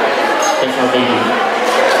to all. That's all, thank you.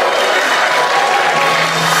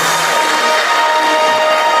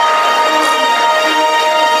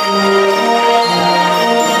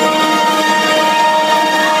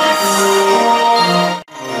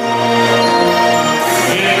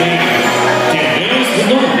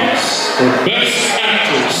 For Best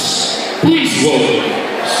Actress, please welcome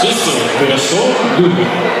Sister Mamburao.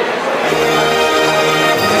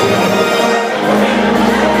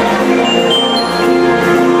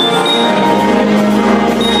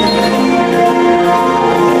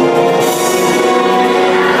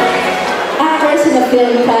 Actors in the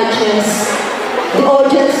film catches the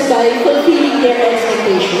audience by fulfilling their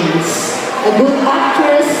expectations. A good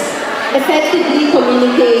actress effectively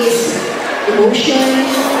communicates emotion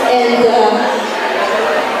and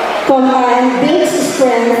builds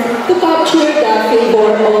strength to capture the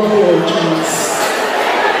favor of the audience.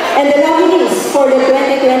 And the nominees for the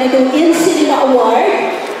 2022 INCinema Award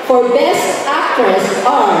for Best Actress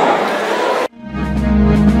are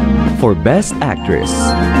For Best Actress,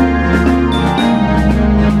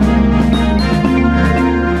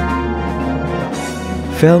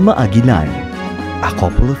 Felma Aguilan, A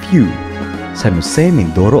Couple of You, San Jose,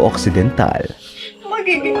 Mindoro, Occidental.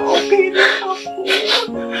 Magiging okay na ako.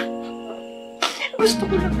 Gusto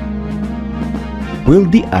ko lang.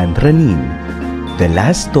 Wildy Ann Ranin. The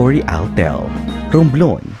Last Story I'll Tell,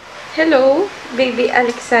 Romblon. Hello, baby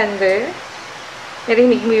Alexander.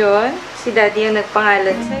 Narinig mo yun? Si Daddy ang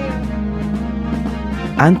nagpangalan sa'yo.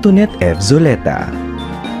 Antoinette F. Zoleta,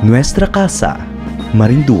 Nuestra Casa,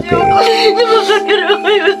 Marinduque. Nakakagano'n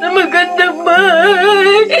kayo sa magandang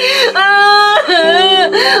bahay.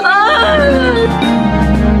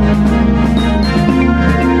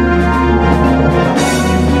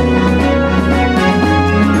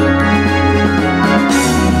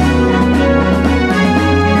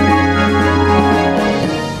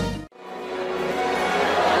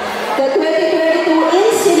 The 2022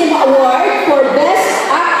 INCinema Award for Best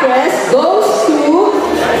Actress goes to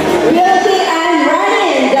Wildy Ann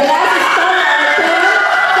Ranin, The Last Story I'll Tell,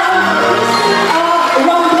 from the district of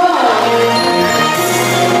Romblon.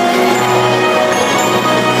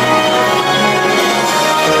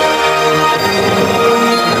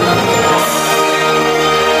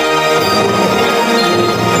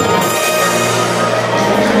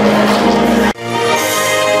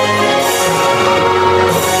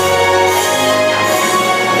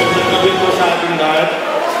 Nagkabit po sa ating lahat.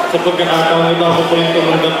 Sa pagkakataon ito, ako po yung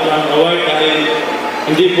tumanggap ng award dahil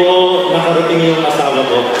hindi po nakarating yung asawa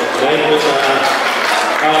ko. Dahil po sa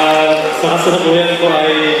kasalukuyan ko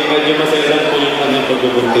ay medyo masailan po yung kanyang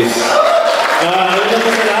pagbubuntis. Una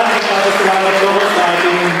po sa lahat, nagpapasalamat po ako sa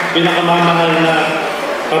ating pinakamamahal na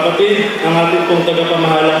kapatid, ang ating pong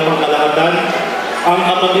tagapamahalang pangkalahatan, ang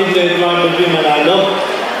kapatid na Eduardo B. Manalo,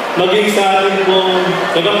 maging sa ating pong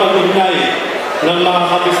tagapag-ugnay ng mga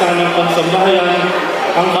kapisanang pansambahayan,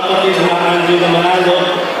 ang kapatid na Angelo Manalo,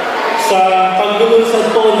 sa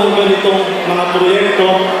pagdulunsad po ng ganitong mga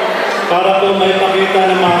proyekto para po may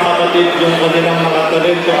pakita ng mga kapatid yung kanilang mga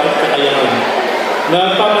talento at kakayahan.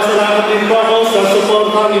 Nagpapasalamat din po ako sa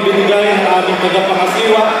suportang ibinigay ng aming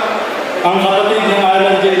tagapangasiwa, ang kapatid ng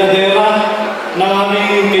Alan J. Ladera, ng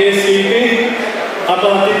aming KSCP,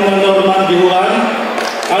 kapatid ng Norman Dihuan,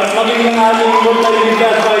 at maging ng aming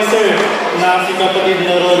multi-media advisor na si kapatid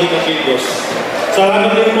na Rolly Capigos.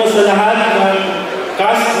 Salamat din po sa lahat ng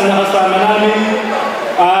cast na nakasama namin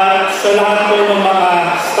at sa lahat po ng mga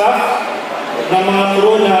staff, ng mga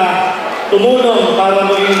crew na tumulong para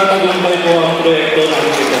maging matagumpay po ang proyekto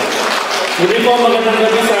namin ito. Muli po magandang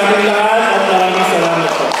gabi sa ating lahat at maraming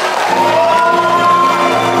salamat po.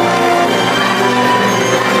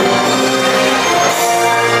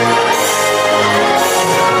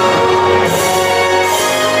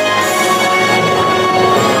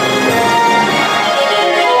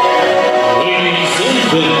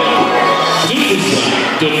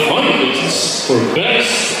 The finalists for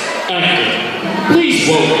Best Actor. Please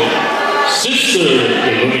welcome Sister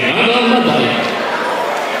Iluminada Madaya.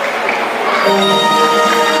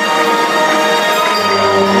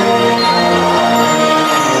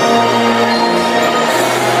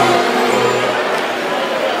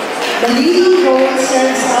 The leading role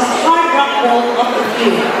serves as hard rock role of the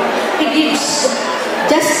film. He gives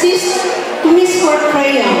justice to his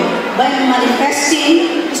portrayal by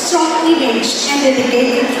manifesting strong image and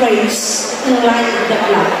dedicated traits in light of the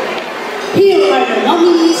plot. Here are the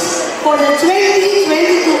nominees for the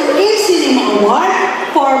 2022 INCinema Award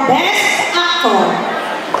for Best Actor.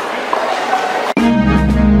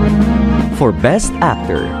 For Best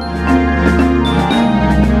Actor,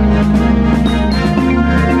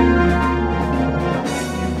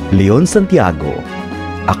 Leon Santiago,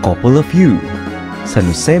 A Couple of You, San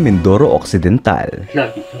Jose, Mindoro, Occidental.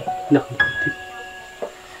 Lagi ko nakapatid.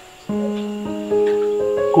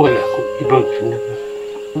 Wala akong ibang ginawa.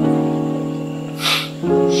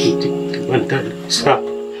 Hindi ko tumandal sa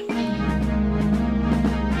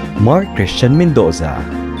Mark Christian Mendoza,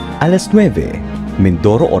 Alas 9,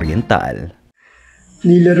 Mindoro Oriental.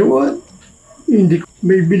 Nilaruan. Hindi ko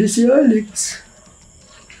may bili si Alex.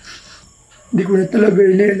 Hindi ko na talaga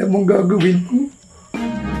inalam ang gagawin ko.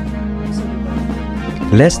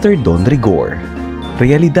 Lester Don Rigor,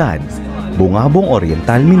 Realidad, Bongabong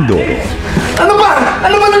Oriental, Mindoro. Ano ba?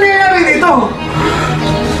 Ano ba nangyayari dito?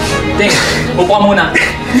 Ting, upo ka muna.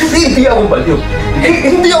 Hindi ako baliw.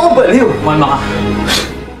 Hindi ako baliw. Malma ka.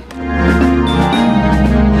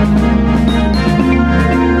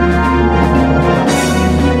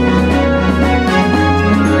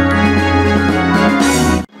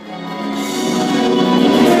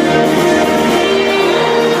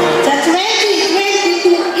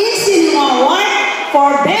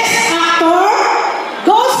 For Best Actor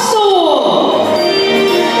goes to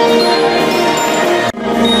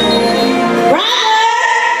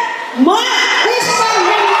Brother Mark Christian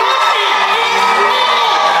Mendoza.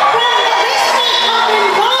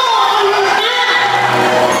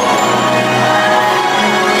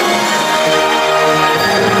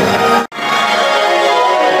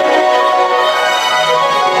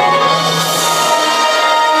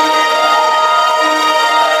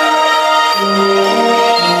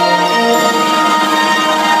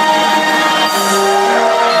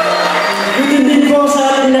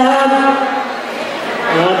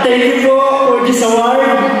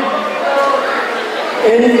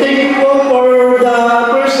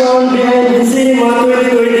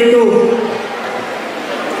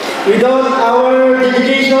 our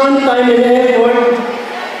dedication, time, and effort,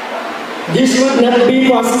 this would not be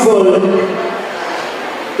possible.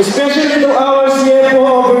 Especially to our CFO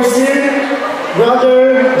overseer,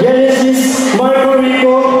 Brother Genesis Marco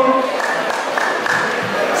Rico,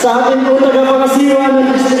 sa ating po tagapangasiwa ng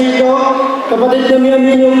distrito, kapatid na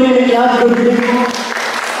Minyong Pinikyat,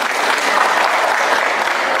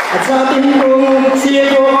 at sa ating pong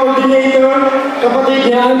CFO coordinator, kapatid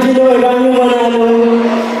na Angelo Eranio Manalo,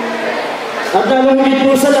 at lalong higit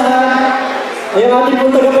po sa lahat, ay ang ating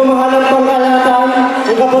pong tagapamahalang pangkalatan,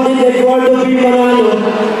 ang kapatid na Eduardo B. Manalo,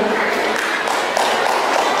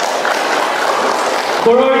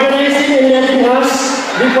 for organizing and letting us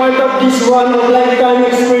be part of this one-of-lifetime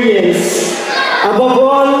experience. Above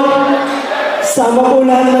all, sama po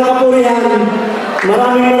lahat ng kapurihan.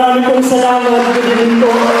 Maraming pong salamat. Good evening po.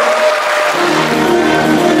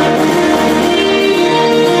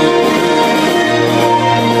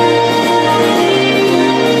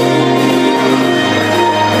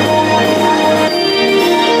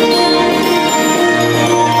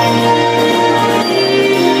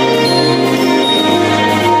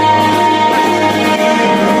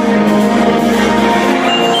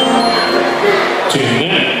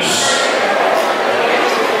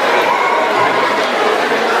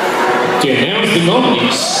 To announce the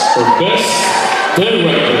nominees for Best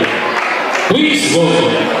Director, please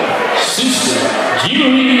welcome Sister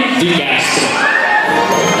Jerry De Castro.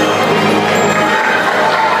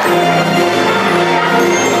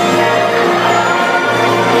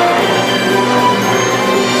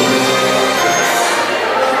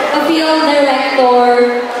 A film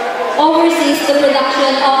director oversees the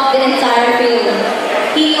production of the entire film.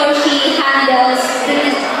 He or she handles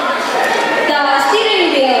the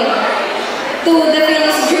steering wheel to the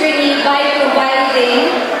film's journey by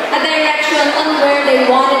providing a direction on where they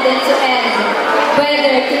wanted it to end,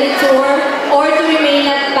 whether to detour or to remain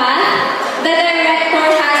at path. The director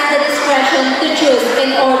has the discretion to choose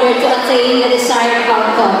in order to attain the desired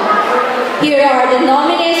outcome. Here are the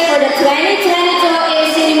nominees for the 2022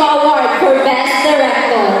 INCinema Award for Best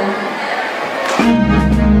Director.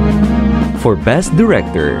 For Best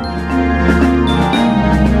Director,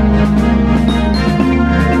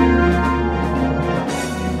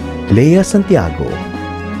 Lea Santiago,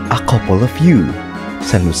 A Couple of You,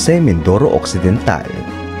 San Jose, Mindoro, Occidental.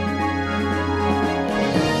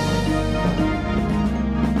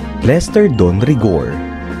 Lester Don Rigor,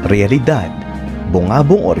 Realidad,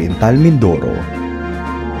 Bongabong, Oriental, Mindoro.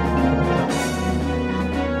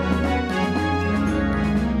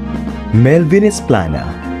 Melvin Esplana,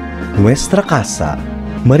 Nuestra Casa,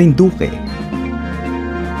 Marinduque.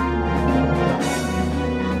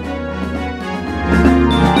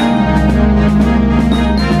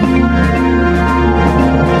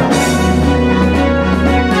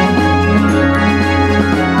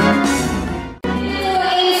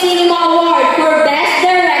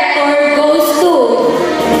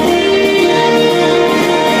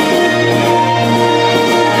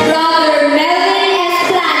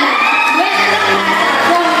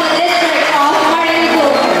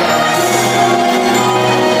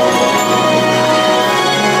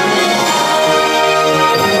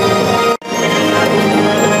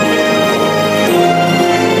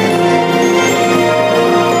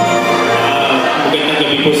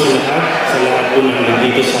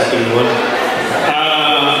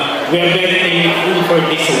 We are very thankful for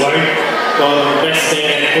this award for Best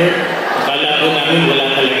Director. Akala po namin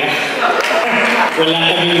wala talaga. Wala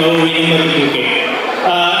kami mauwi ng Marinduque.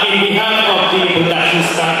 In behalf of the production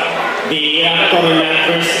staff, the actor and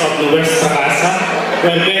actress of Nuestra Casa,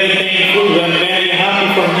 we are very thankful, we are very happy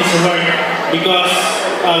for this award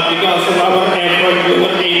because of our effort, we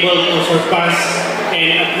were able to surpass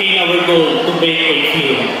and attain our goal to make a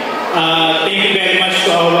film. Thank you very much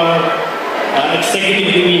to our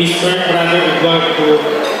Executive Minister, Brother Eduardo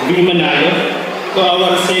B. Manalo, to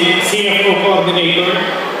our CFO Coordinator,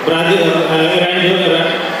 Brother Angelo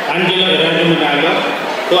Eranio Manalo,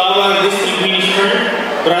 to our District Minister,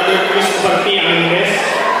 Brother Christopher T. Angles,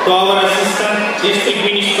 to our Assistant District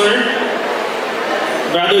Minister,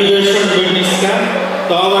 Brother Gerson Bernisca,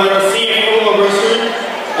 to our CFO Overseer,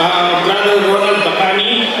 Brother Ronald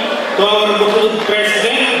Bacani, to our Bukod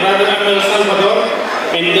President, Brother Abel Salvador,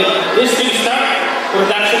 and the district staff,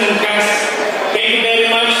 production and cast. Thank you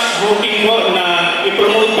very much. Hoping po na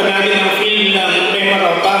i-promote pa natin ang film ng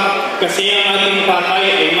Mamburao pa kasi ang ating patay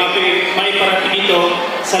ay maiparating ito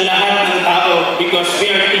sa lahat ng tao because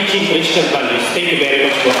we are teaching Christian values. Thank you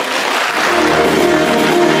very much po.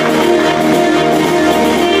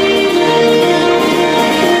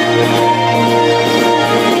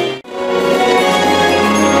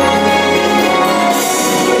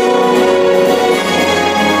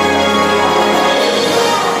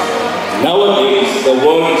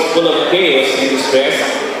 stress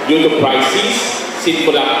due to crises,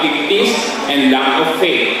 sinful activities, and lack of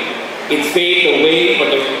faith. It paved the way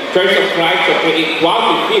for the Church of Christ to create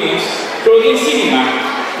quality films through INCinema,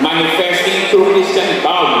 manifesting true Christian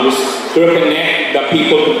values to reconnect the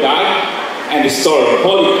people to God and restore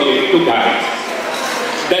holy fear to God.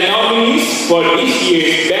 The nominees for this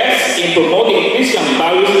year's Best in Promoting Christian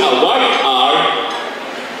Values Award are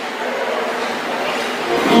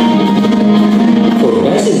for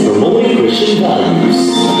Best in Promoting Christian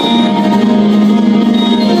Values,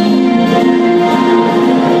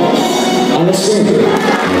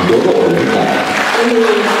 Mindoro, Oriental.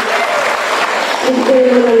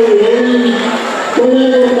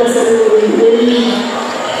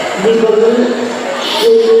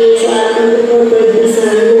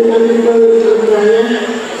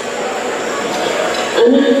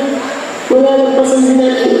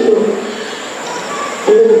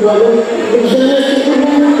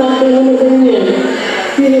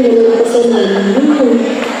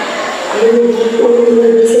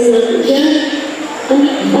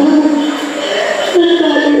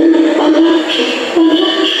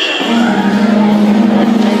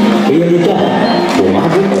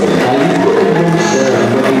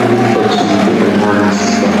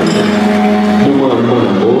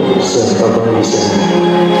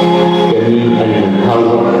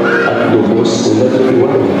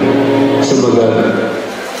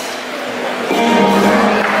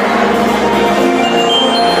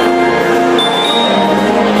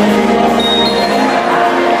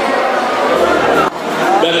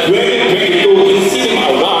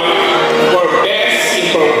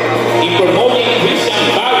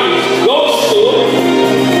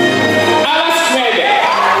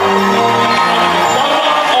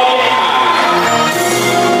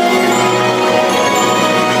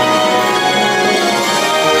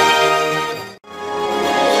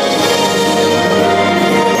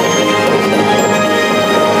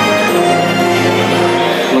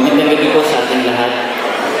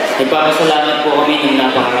 Nagpapasalamat po kami ng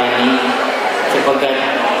napakarami sapagkat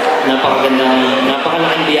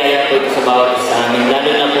napakalaking biyaya po ito sa bawat isa sa amin, lalo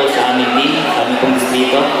na po sa aming team, sa aming pong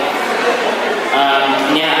distrito.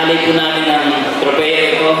 Niaalay po namin ang tropeyo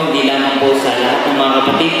ito, hindi lamang po sa lahat ng mga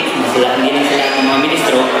kapatid, hindi lang sa lahat ng mga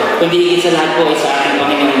ministro, kundi higit sa lahat po sa ating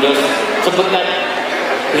Panginoong Diyos, sapagkat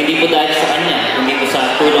hindi po dahil sa Kanya, hindi po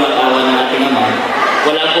sa tulong at awa ng ating Ama.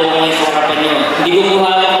 Wala po ako ngayon sa harapan nyo. Hindi ko po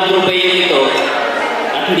hawak ang tropeyo ito,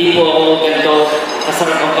 at hindi po ako ganito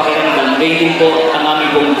kasarap ang pakiramdam. Gayun din po ang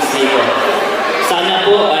aming buong distrito. Sana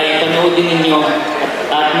po ay panoodin ninyo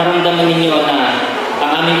at maramdaman ninyo na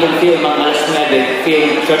ang aming pong film, ang Alas 9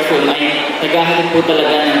 short film ay naghahatid po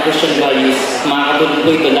talaga ng Christian values. Makakatulong po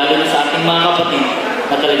ito, lalo na sa ating mga kapatid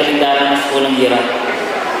na talagang daranas po ng hirap.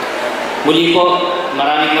 Muli po,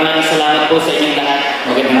 maraming salamat po sa inyong lahat.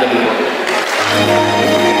 Magandang gabi po.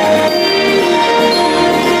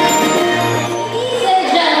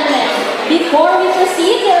 Before we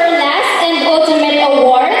proceed to our last and ultimate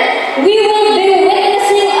award, we will be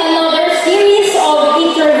witnessing another series of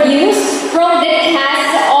interviews from the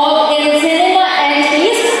cast of INCinema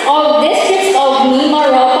entries of districts of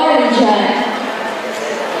Mamburao region.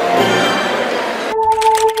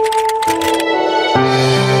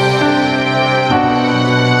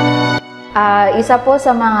 Isa po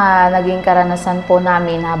sa mga naging karanasan po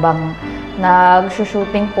namin habang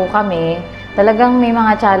nag-shooting po kami, talagang may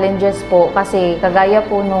mga challenges po kasi kagaya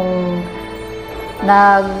po nung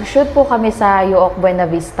nag-shoot po kami sa UOC Buena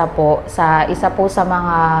Vista po, sa isa po sa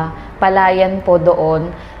mga palayan po doon,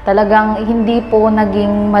 talagang hindi po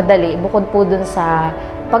naging madali bukod po dun sa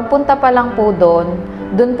pagpunta pa lang po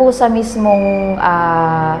dun po sa mismong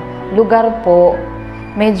lugar po,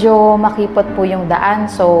 medyo makipot po yung daan.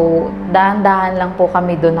 So, dahan-dahan lang po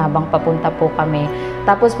kami dun habang papunta po kami.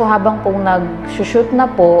 Tapos po habang po nag-shoot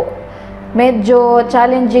na po, medyo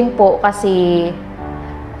challenging po kasi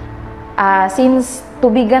since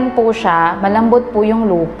tubigan po siya, malambot po yung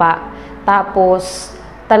lupa. Tapos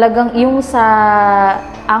talagang yung sa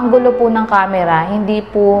anggulo po ng camera, hindi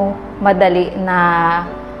po madali na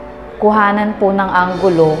kuhanan po ng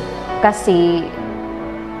anggulo kasi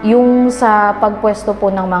yung sa pagpwesto po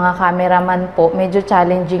ng mga cameraman po, medyo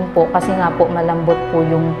challenging po kasi nga po malambot po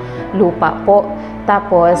yung lupa po.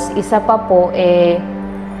 Tapos isa pa po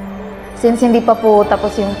since hindi pa po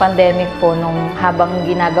tapos yung pandemic po nung habang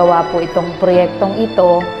ginagawa po itong proyektong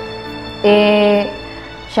ito,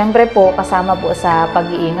 syempre po kasama po sa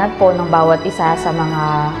pag-iingat po ng bawat isa sa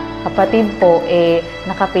mga kapatid po,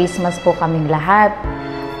 naka-face mask po kaming lahat.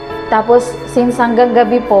 Tapos since hanggang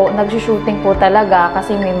gabi po, nag-shooting po talaga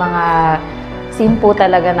kasi may mga scene po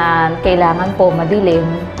talaga na kailangan po madilim.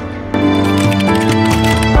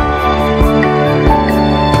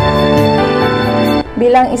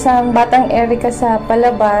 bilang isang batang Erica sa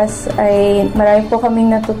palabas ay marami po kaming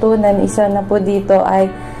natutunan. Isa na po dito ay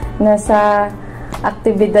nasa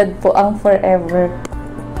aktibidad po ang forever.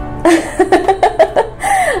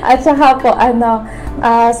 At saka po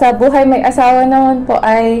sa buhay may asawa naman po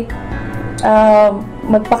ay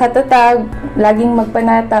magpakatatag, laging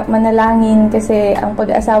magpanata, manalangin kasi ang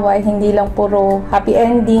pag-asawa ay hindi lang puro happy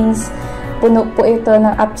endings. Puno po ito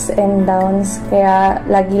ng ups and downs. Kaya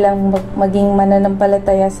lagi lang maging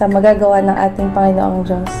mananampalataya sa magagawa ng ating Panginoong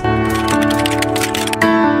Diyos.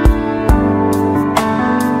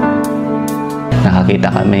 Nakakita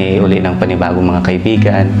kami uli ng panibagong mga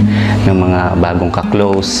kaibigan, ng mga bagong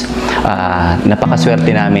ka-close. Napakaswerte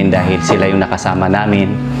namin dahil sila yung nakasama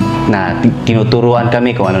namin na tinuturuan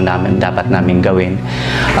kami kung ano dapat namin gawin.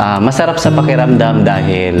 Masarap sa pakiramdam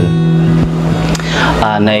dahil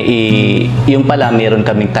yung pala meron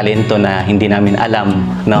kaming talento na hindi namin alam,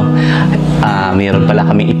 no? Meron pala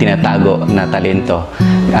kaming itinatago na talento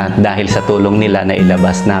at dahil sa tulong nila na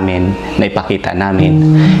ilabas namin, na ipakita namin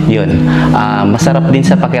yun. Masarap din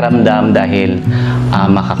sa pakiramdam dahil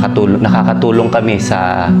nakakatulong kami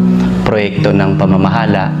sa proyekto ng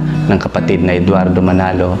pamamahala ng kapatid na Eduardo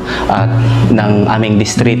Manalo at ng aming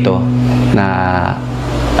distrito na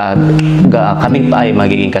kami pa ay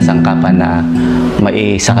magiging kasangkapan na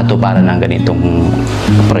maisakatuparan ng ganitong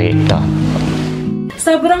proyekto.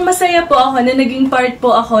 Sobrang masaya po ako na naging part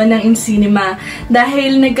po ako ng INCinema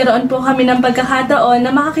dahil nagkaroon po kami ng pagkakataon na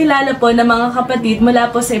makakilala po ng mga kapatid mula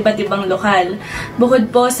po sa iba't ibang lokal. Bukod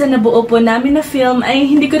po sa nabuo po namin na film ay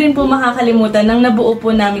hindi ko rin po makakalimutan ng nabuo po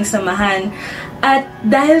naming samahan. At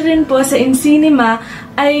dahil rin po sa INCinema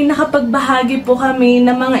ay nakapagbahagi po kami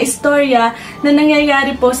ng mga istorya na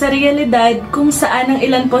nangyayari po sa realidad kung saan ang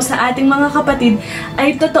ilan po sa ating mga kapatid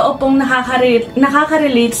ay totoo pong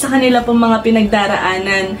nakaka-relate sa kanila pong mga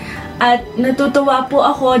pinagdaraanan. At natutuwa po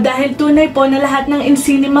ako dahil tunay po na lahat ng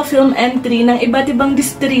INCinema film entry ng iba't ibang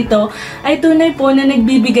distrito ay tunay po na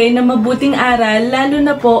nagbibigay ng mabuting aral, lalo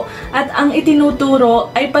na po at ang itinuturo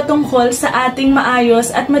ay patungkol sa ating maayos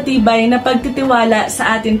at matibay na pagtitiwala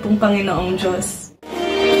sa atin pong Panginoong Diyos.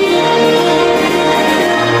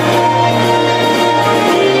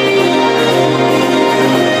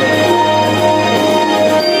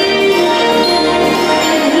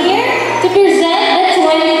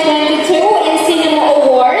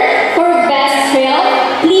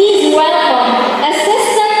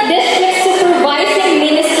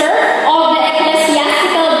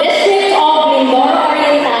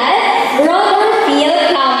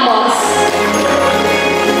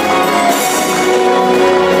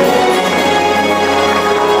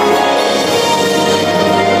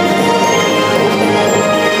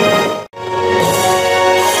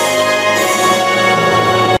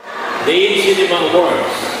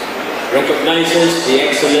 Recognizes the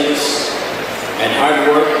excellence and hard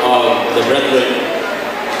work of the brethren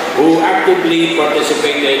who actively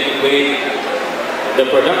participated with the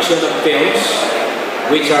production of films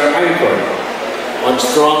which are anchored on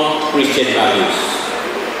strong Christian values.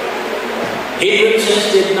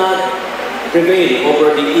 Hindrances did not prevail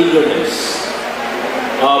over the eagerness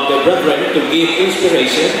of the brethren to give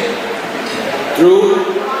inspiration through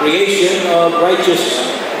creation of righteous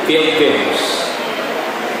films.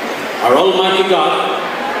 Our Almighty God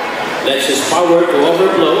lets His power to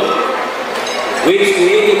overflow, which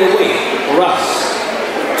created a way for us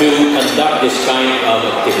to conduct this kind of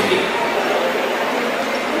activity.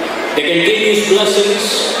 The continuous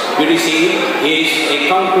blessings we receive is a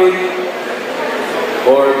concrete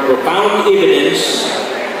or profound evidence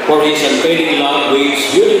for His unfailing love which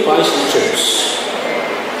unifies the church.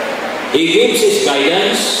 He gives His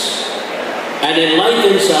guidance and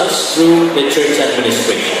enlightens us through the church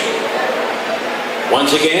administration.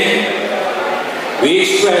 Once again, we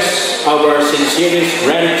express our sincerest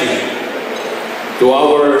gratitude to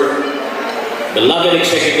our beloved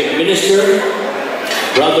Executive Minister,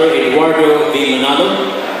 Brother Eduardo V. Manalo,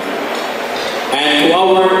 and to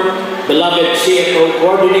our beloved CFO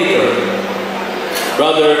Coordinator,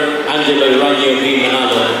 Brother Angelo Ranyo V.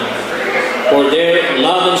 Manalo, for their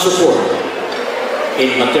love and support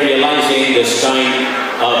in materializing this kind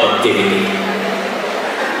of activity.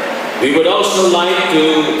 We would also like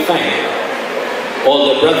to thank all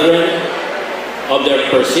the brethren of their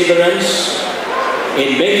perseverance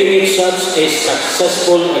in making it such a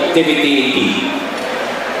successful activity indeed.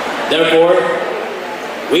 Therefore,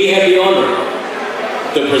 we have the honor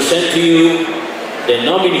to present to you the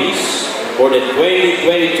nominees for the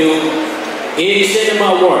 2022 INCinema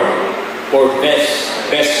Award for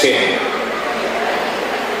Best Film.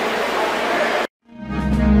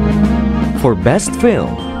 For Best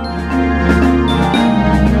Film,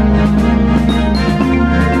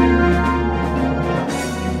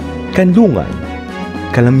 Kanlungan,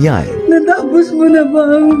 Calamian. Natapos mo na ba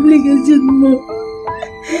ang obligasyon mo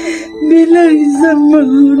bilang isang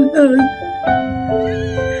magulang?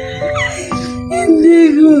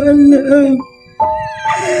 Hindi ko alam.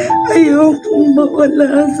 Ayaw kong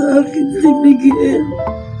mawala sa akin si Miguel.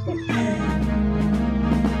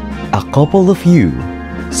 A Couple of You,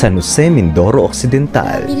 San Jose, Mindoro,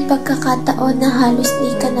 Occidental. Maraming pagkakataon na halos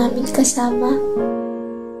di ka namin kasama.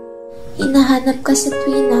 Hinahanap ka sa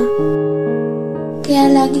tuwina.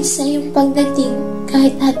 Kaya lagi sa iyong pagdating,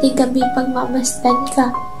 kahit hati gabi pagmamasdan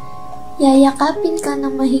ka, yayakapin ka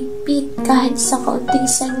ng mahigpit kahit sa kaunting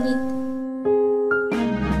saglit.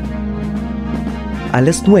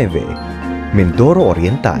 Alas 9, Mindoro,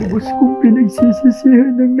 Oriental. Lubos kong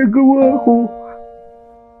pinagsisisihan ng nagawa ko.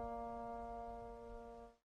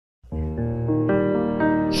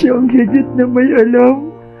 Siyang higit na may alam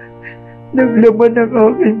ng laman ng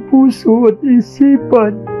aking puso at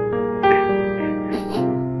isipan.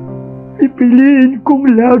 Pipiliin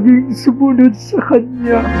kong laging sumunod sa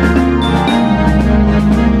Kanya.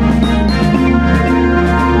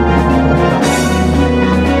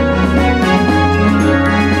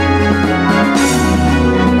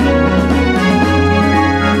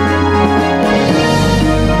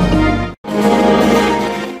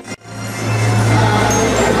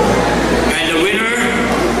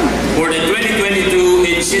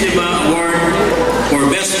 INCinema Award for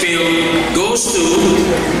Best Film goes to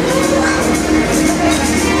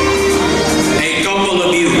A Couple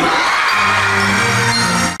of You.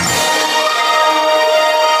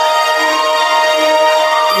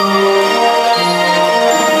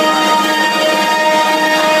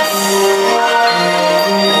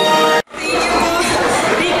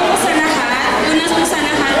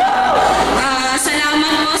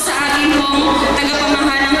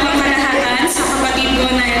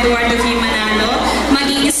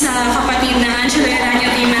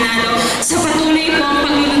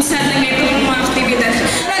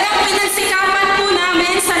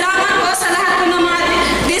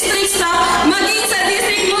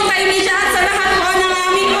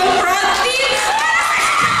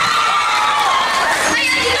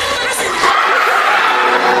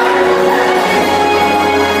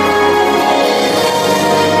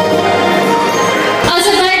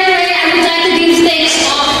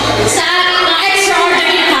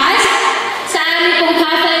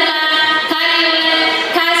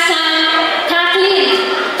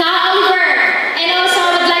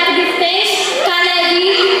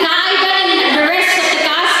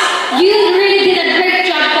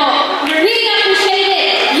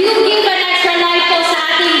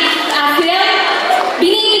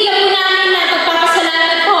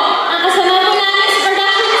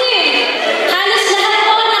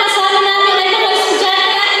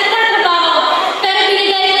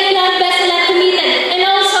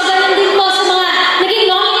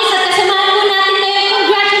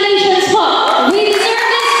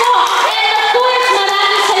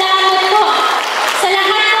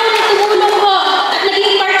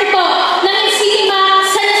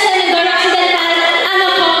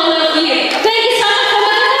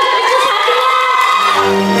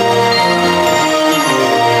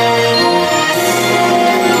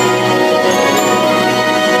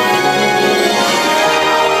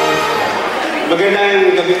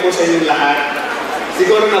 Magandang gabi po sa inyong lahat.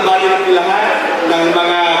 Siguro nabali na po lahat ng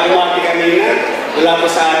mga bumati kanina mula po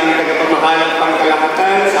sa ating tagapamahalang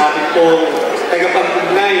pangkalahatan, sa ating pong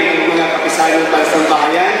tagapagpugnay ng mga kapisahan ng bansang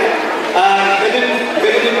bahayan.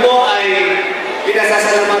 Ganun din po ay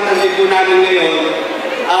pinasasalamatan din po namin ngayon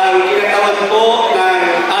ang kinatawag po ng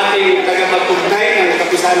ating tagapagpugnay ng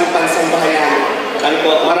kapisahan ng bansang bahayan.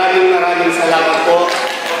 Maraming salamat po.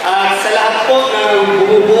 At sa lahat po ng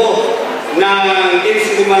bumubuo ng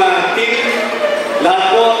INCinema team,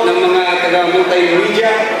 lahat po ng mga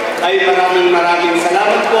taga-multimedia ay maraming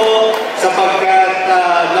salamat po sapagkat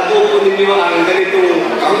nabuo ninyo ang ganitong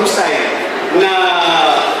kahusay na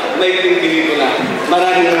may pelikula.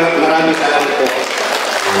 Maraming salamat po.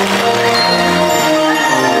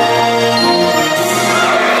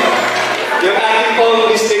 Yung ating pong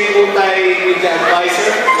district multimedia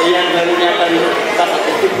advisor, ayan, meron yata yung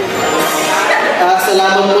kapatid.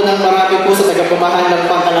 Salamat po ng marami po sa tagapamahan ng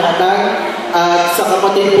pangkalahatan at sa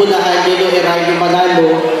kapatid po na Angelo Erayo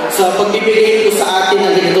Manalo sa pagbibigay po sa atin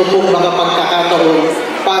ng ganito pong mga pagkakataon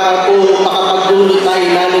para po makapagdulot tayo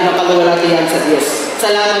lalo ng kaluwalhatian sa Diyos.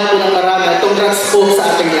 Salamat po ng marami at congrats po sa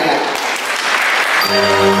ating lahat.